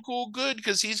teaching him cool good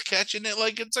because he's catching it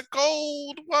like it's a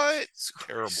cold. What? It's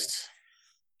terrible. Christ.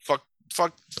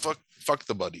 Fuck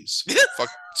the buddies. Fuck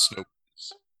Snoop.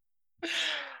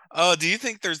 Do you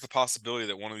think there's the possibility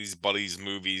that one of these buddies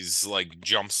movies like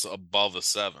jumps above a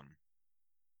 7?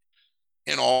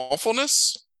 In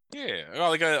awfulness? Yeah,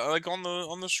 like on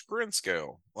the chagrin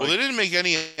scale. Well, Like, they didn't make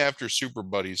any after Super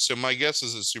Buddies, so my guess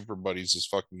is that Super Buddies is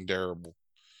fucking terrible.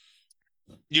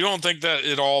 you don't think that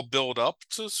it all build up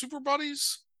to Super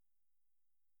Buddies?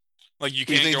 Like, you You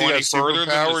can't think go they got any further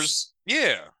than superpowers? just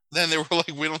yeah, Then they were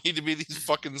like, we don't need to be these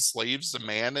fucking slaves to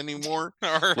man anymore.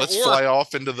 or Let's or fly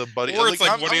off into the buddy. or it's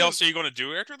Like like, what else are you going to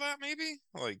do after that? Maybe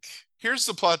like, here's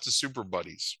the plot to Super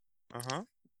Buddies. uh-huh.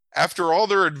 After all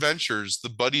their adventures, the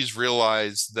buddies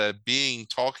realize that being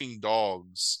talking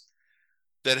dogs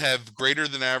that have greater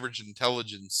than average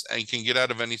intelligence and can get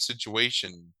out of any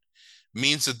situation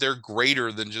means that they're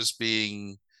greater than just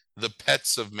being the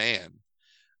pets of man.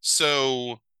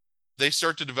 So they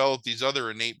start to develop these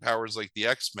other innate powers like the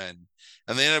X-Men,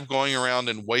 and they end up going around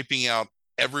and wiping out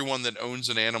everyone that owns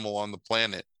an animal on the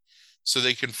planet so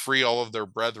they can free all of their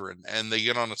brethren. And they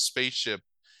get on a spaceship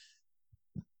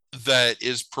that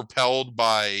is propelled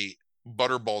by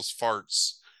Butterball's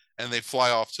farts, and they fly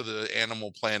off to the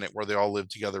animal planet where they all live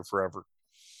together forever.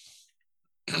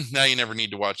 Now you never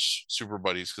need to watch Super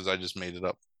Buddies because I just made it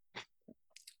up.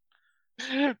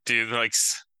 Dude, like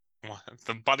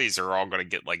the buddies are all going to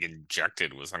get like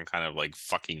injected with some kind of like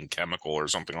fucking chemical or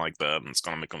something like that, and it's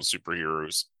going to make them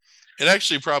superheroes. It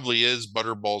actually probably is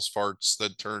Butterball's farts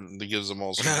that gives them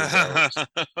all superpowers.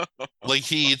 Like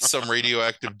he eats some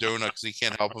radioactive donut because he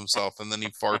can't help himself, and then he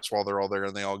farts while they're all there,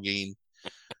 and they all gain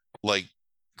like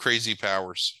crazy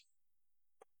powers.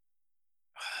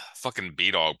 Fucking B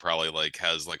Dog probably like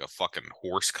has like a fucking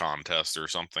horse contest or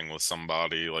something with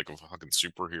somebody like a fucking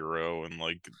superhero, and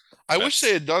like I wish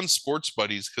they that's had done Sports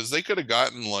Buddies because they could have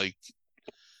gotten like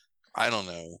I don't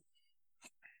know,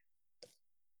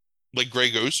 like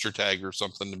Greg Ostertag or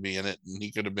something to be in it, and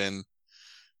he could have been,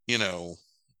 you know,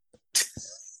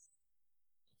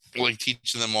 like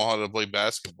teaching them all how to play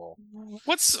basketball. Well,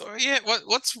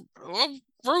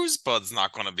 Rosebud's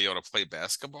not going to be able to play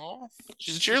basketball.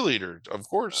 She's a cheerleader, of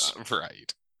course.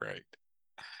 Right, right.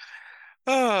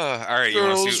 All right, you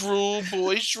want to Girls see? rule,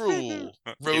 boys rule. You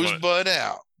want Rosebud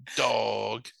out,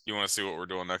 dog. you want to see what we're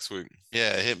doing next week?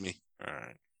 Yeah, hit me. All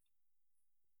right.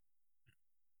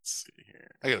 Let's see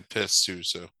here. I got a piss too,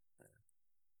 so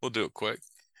We'll do it quick.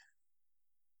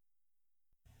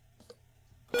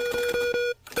 Gotta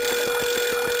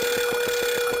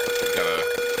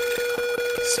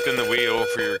spin the wheel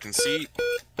for your conceit.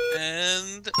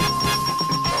 And the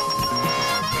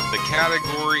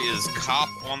category is Cop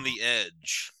on the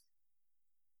Edge.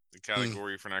 The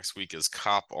category for next week is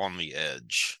Cop on the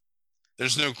Edge.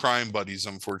 there's no crime buddies,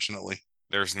 unfortunately.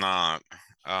 There's not.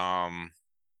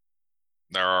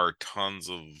 There are tons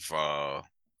of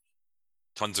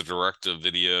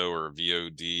direct-to-video or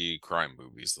VOD crime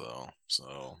movies, though.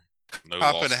 So no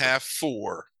Cop and a half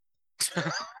 4.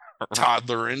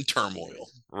 Toddler in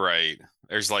turmoil. Right.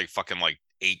 There's like fucking like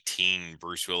 18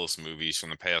 Bruce Willis movies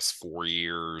from the past 4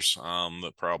 years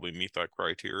that probably meet that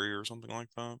criteria or something like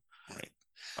that. Right.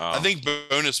 I think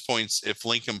bonus points if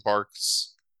Linkin Park's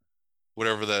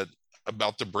whatever that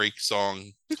About to Break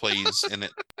song plays in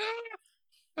it.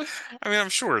 I mean, I'm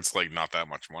sure it's like not that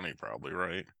much money, probably,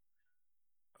 right?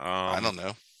 I don't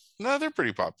know. No, they're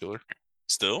pretty popular.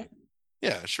 Still?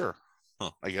 Yeah, sure.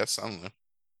 Huh. I guess. I don't know.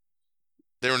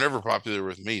 They were never popular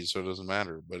with me, so it doesn't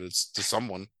matter, but it's to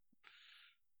someone.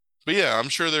 But yeah, I'm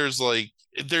sure there's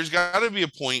got to be a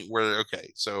point where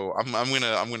okay, so I'm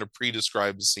gonna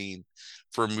pre-describe a scene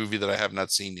for a movie that I have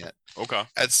not seen yet. Okay.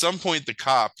 At some point, the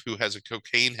cop who has a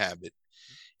cocaine habit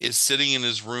is sitting in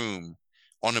his room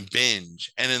on a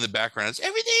binge, and in the background, it's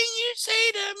everything you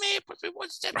say to me puts me one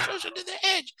step closer to the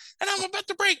edge, and I'm about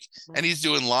to break. And he's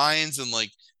doing lines and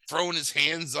like throwing his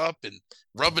hands up and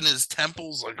rubbing his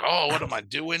temples, like, oh, what am I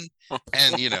doing?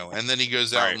 And and then he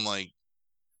goes out and like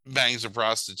bangs a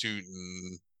prostitute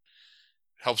and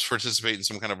helps participate in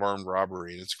some kind of armed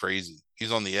robbery, and it's crazy.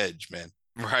 He's on the edge, man.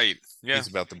 Right. Yeah. He's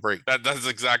about to break. That's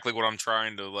exactly what I'm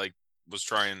trying to get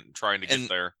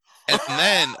there. And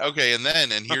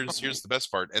here's the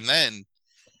best part. And then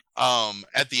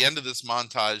at the end of this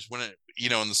montage, when it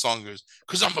and the song goes,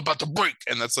 "'Cause I'm about to break,"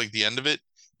 and that's like the end of it.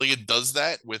 Like it does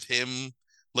that with him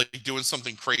like doing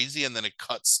something crazy, and then it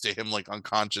cuts to him like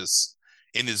unconscious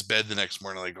in his bed the next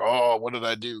morning, like, oh, what did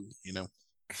I do?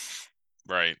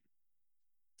 Right.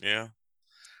 Yeah.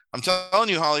 I'm telling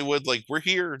you, Hollywood, like we're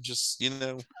here, just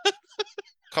a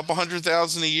couple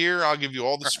 100,000 a year. I'll give you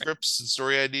all the scripts and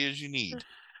story ideas you need.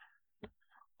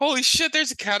 Holy shit,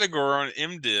 there's a category on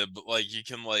IMDb, like you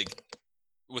can like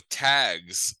with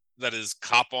tags that is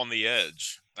Cop on the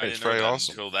Edge. I didn't know that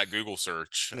awesome. Until that Google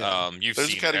search. Yeah.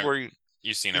 There's a category.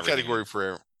 You've seen everything.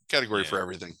 Category for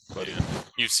everything. But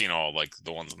you've seen all like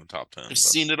the ones in the top 10. I've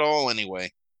seen it all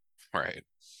anyway. Right.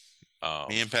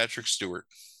 Me and Patrick Stewart.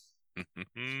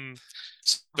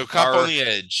 So Cop on the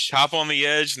Edge. Cop on the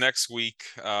Edge next week.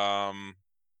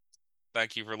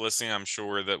 Thank you for listening. I'm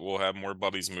sure that we'll have more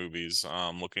Buddies movies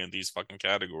looking at these fucking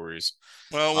categories.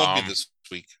 Well, it won't be this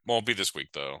week. Won't be this week,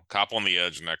 though. Cop on the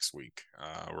Edge next week.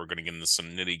 We're going to get into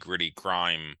some nitty-gritty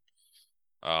crime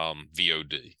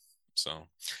VOD. So,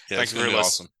 yeah, thank you for listening.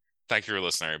 Awesome. Thank you for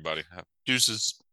listening, everybody. Deuces.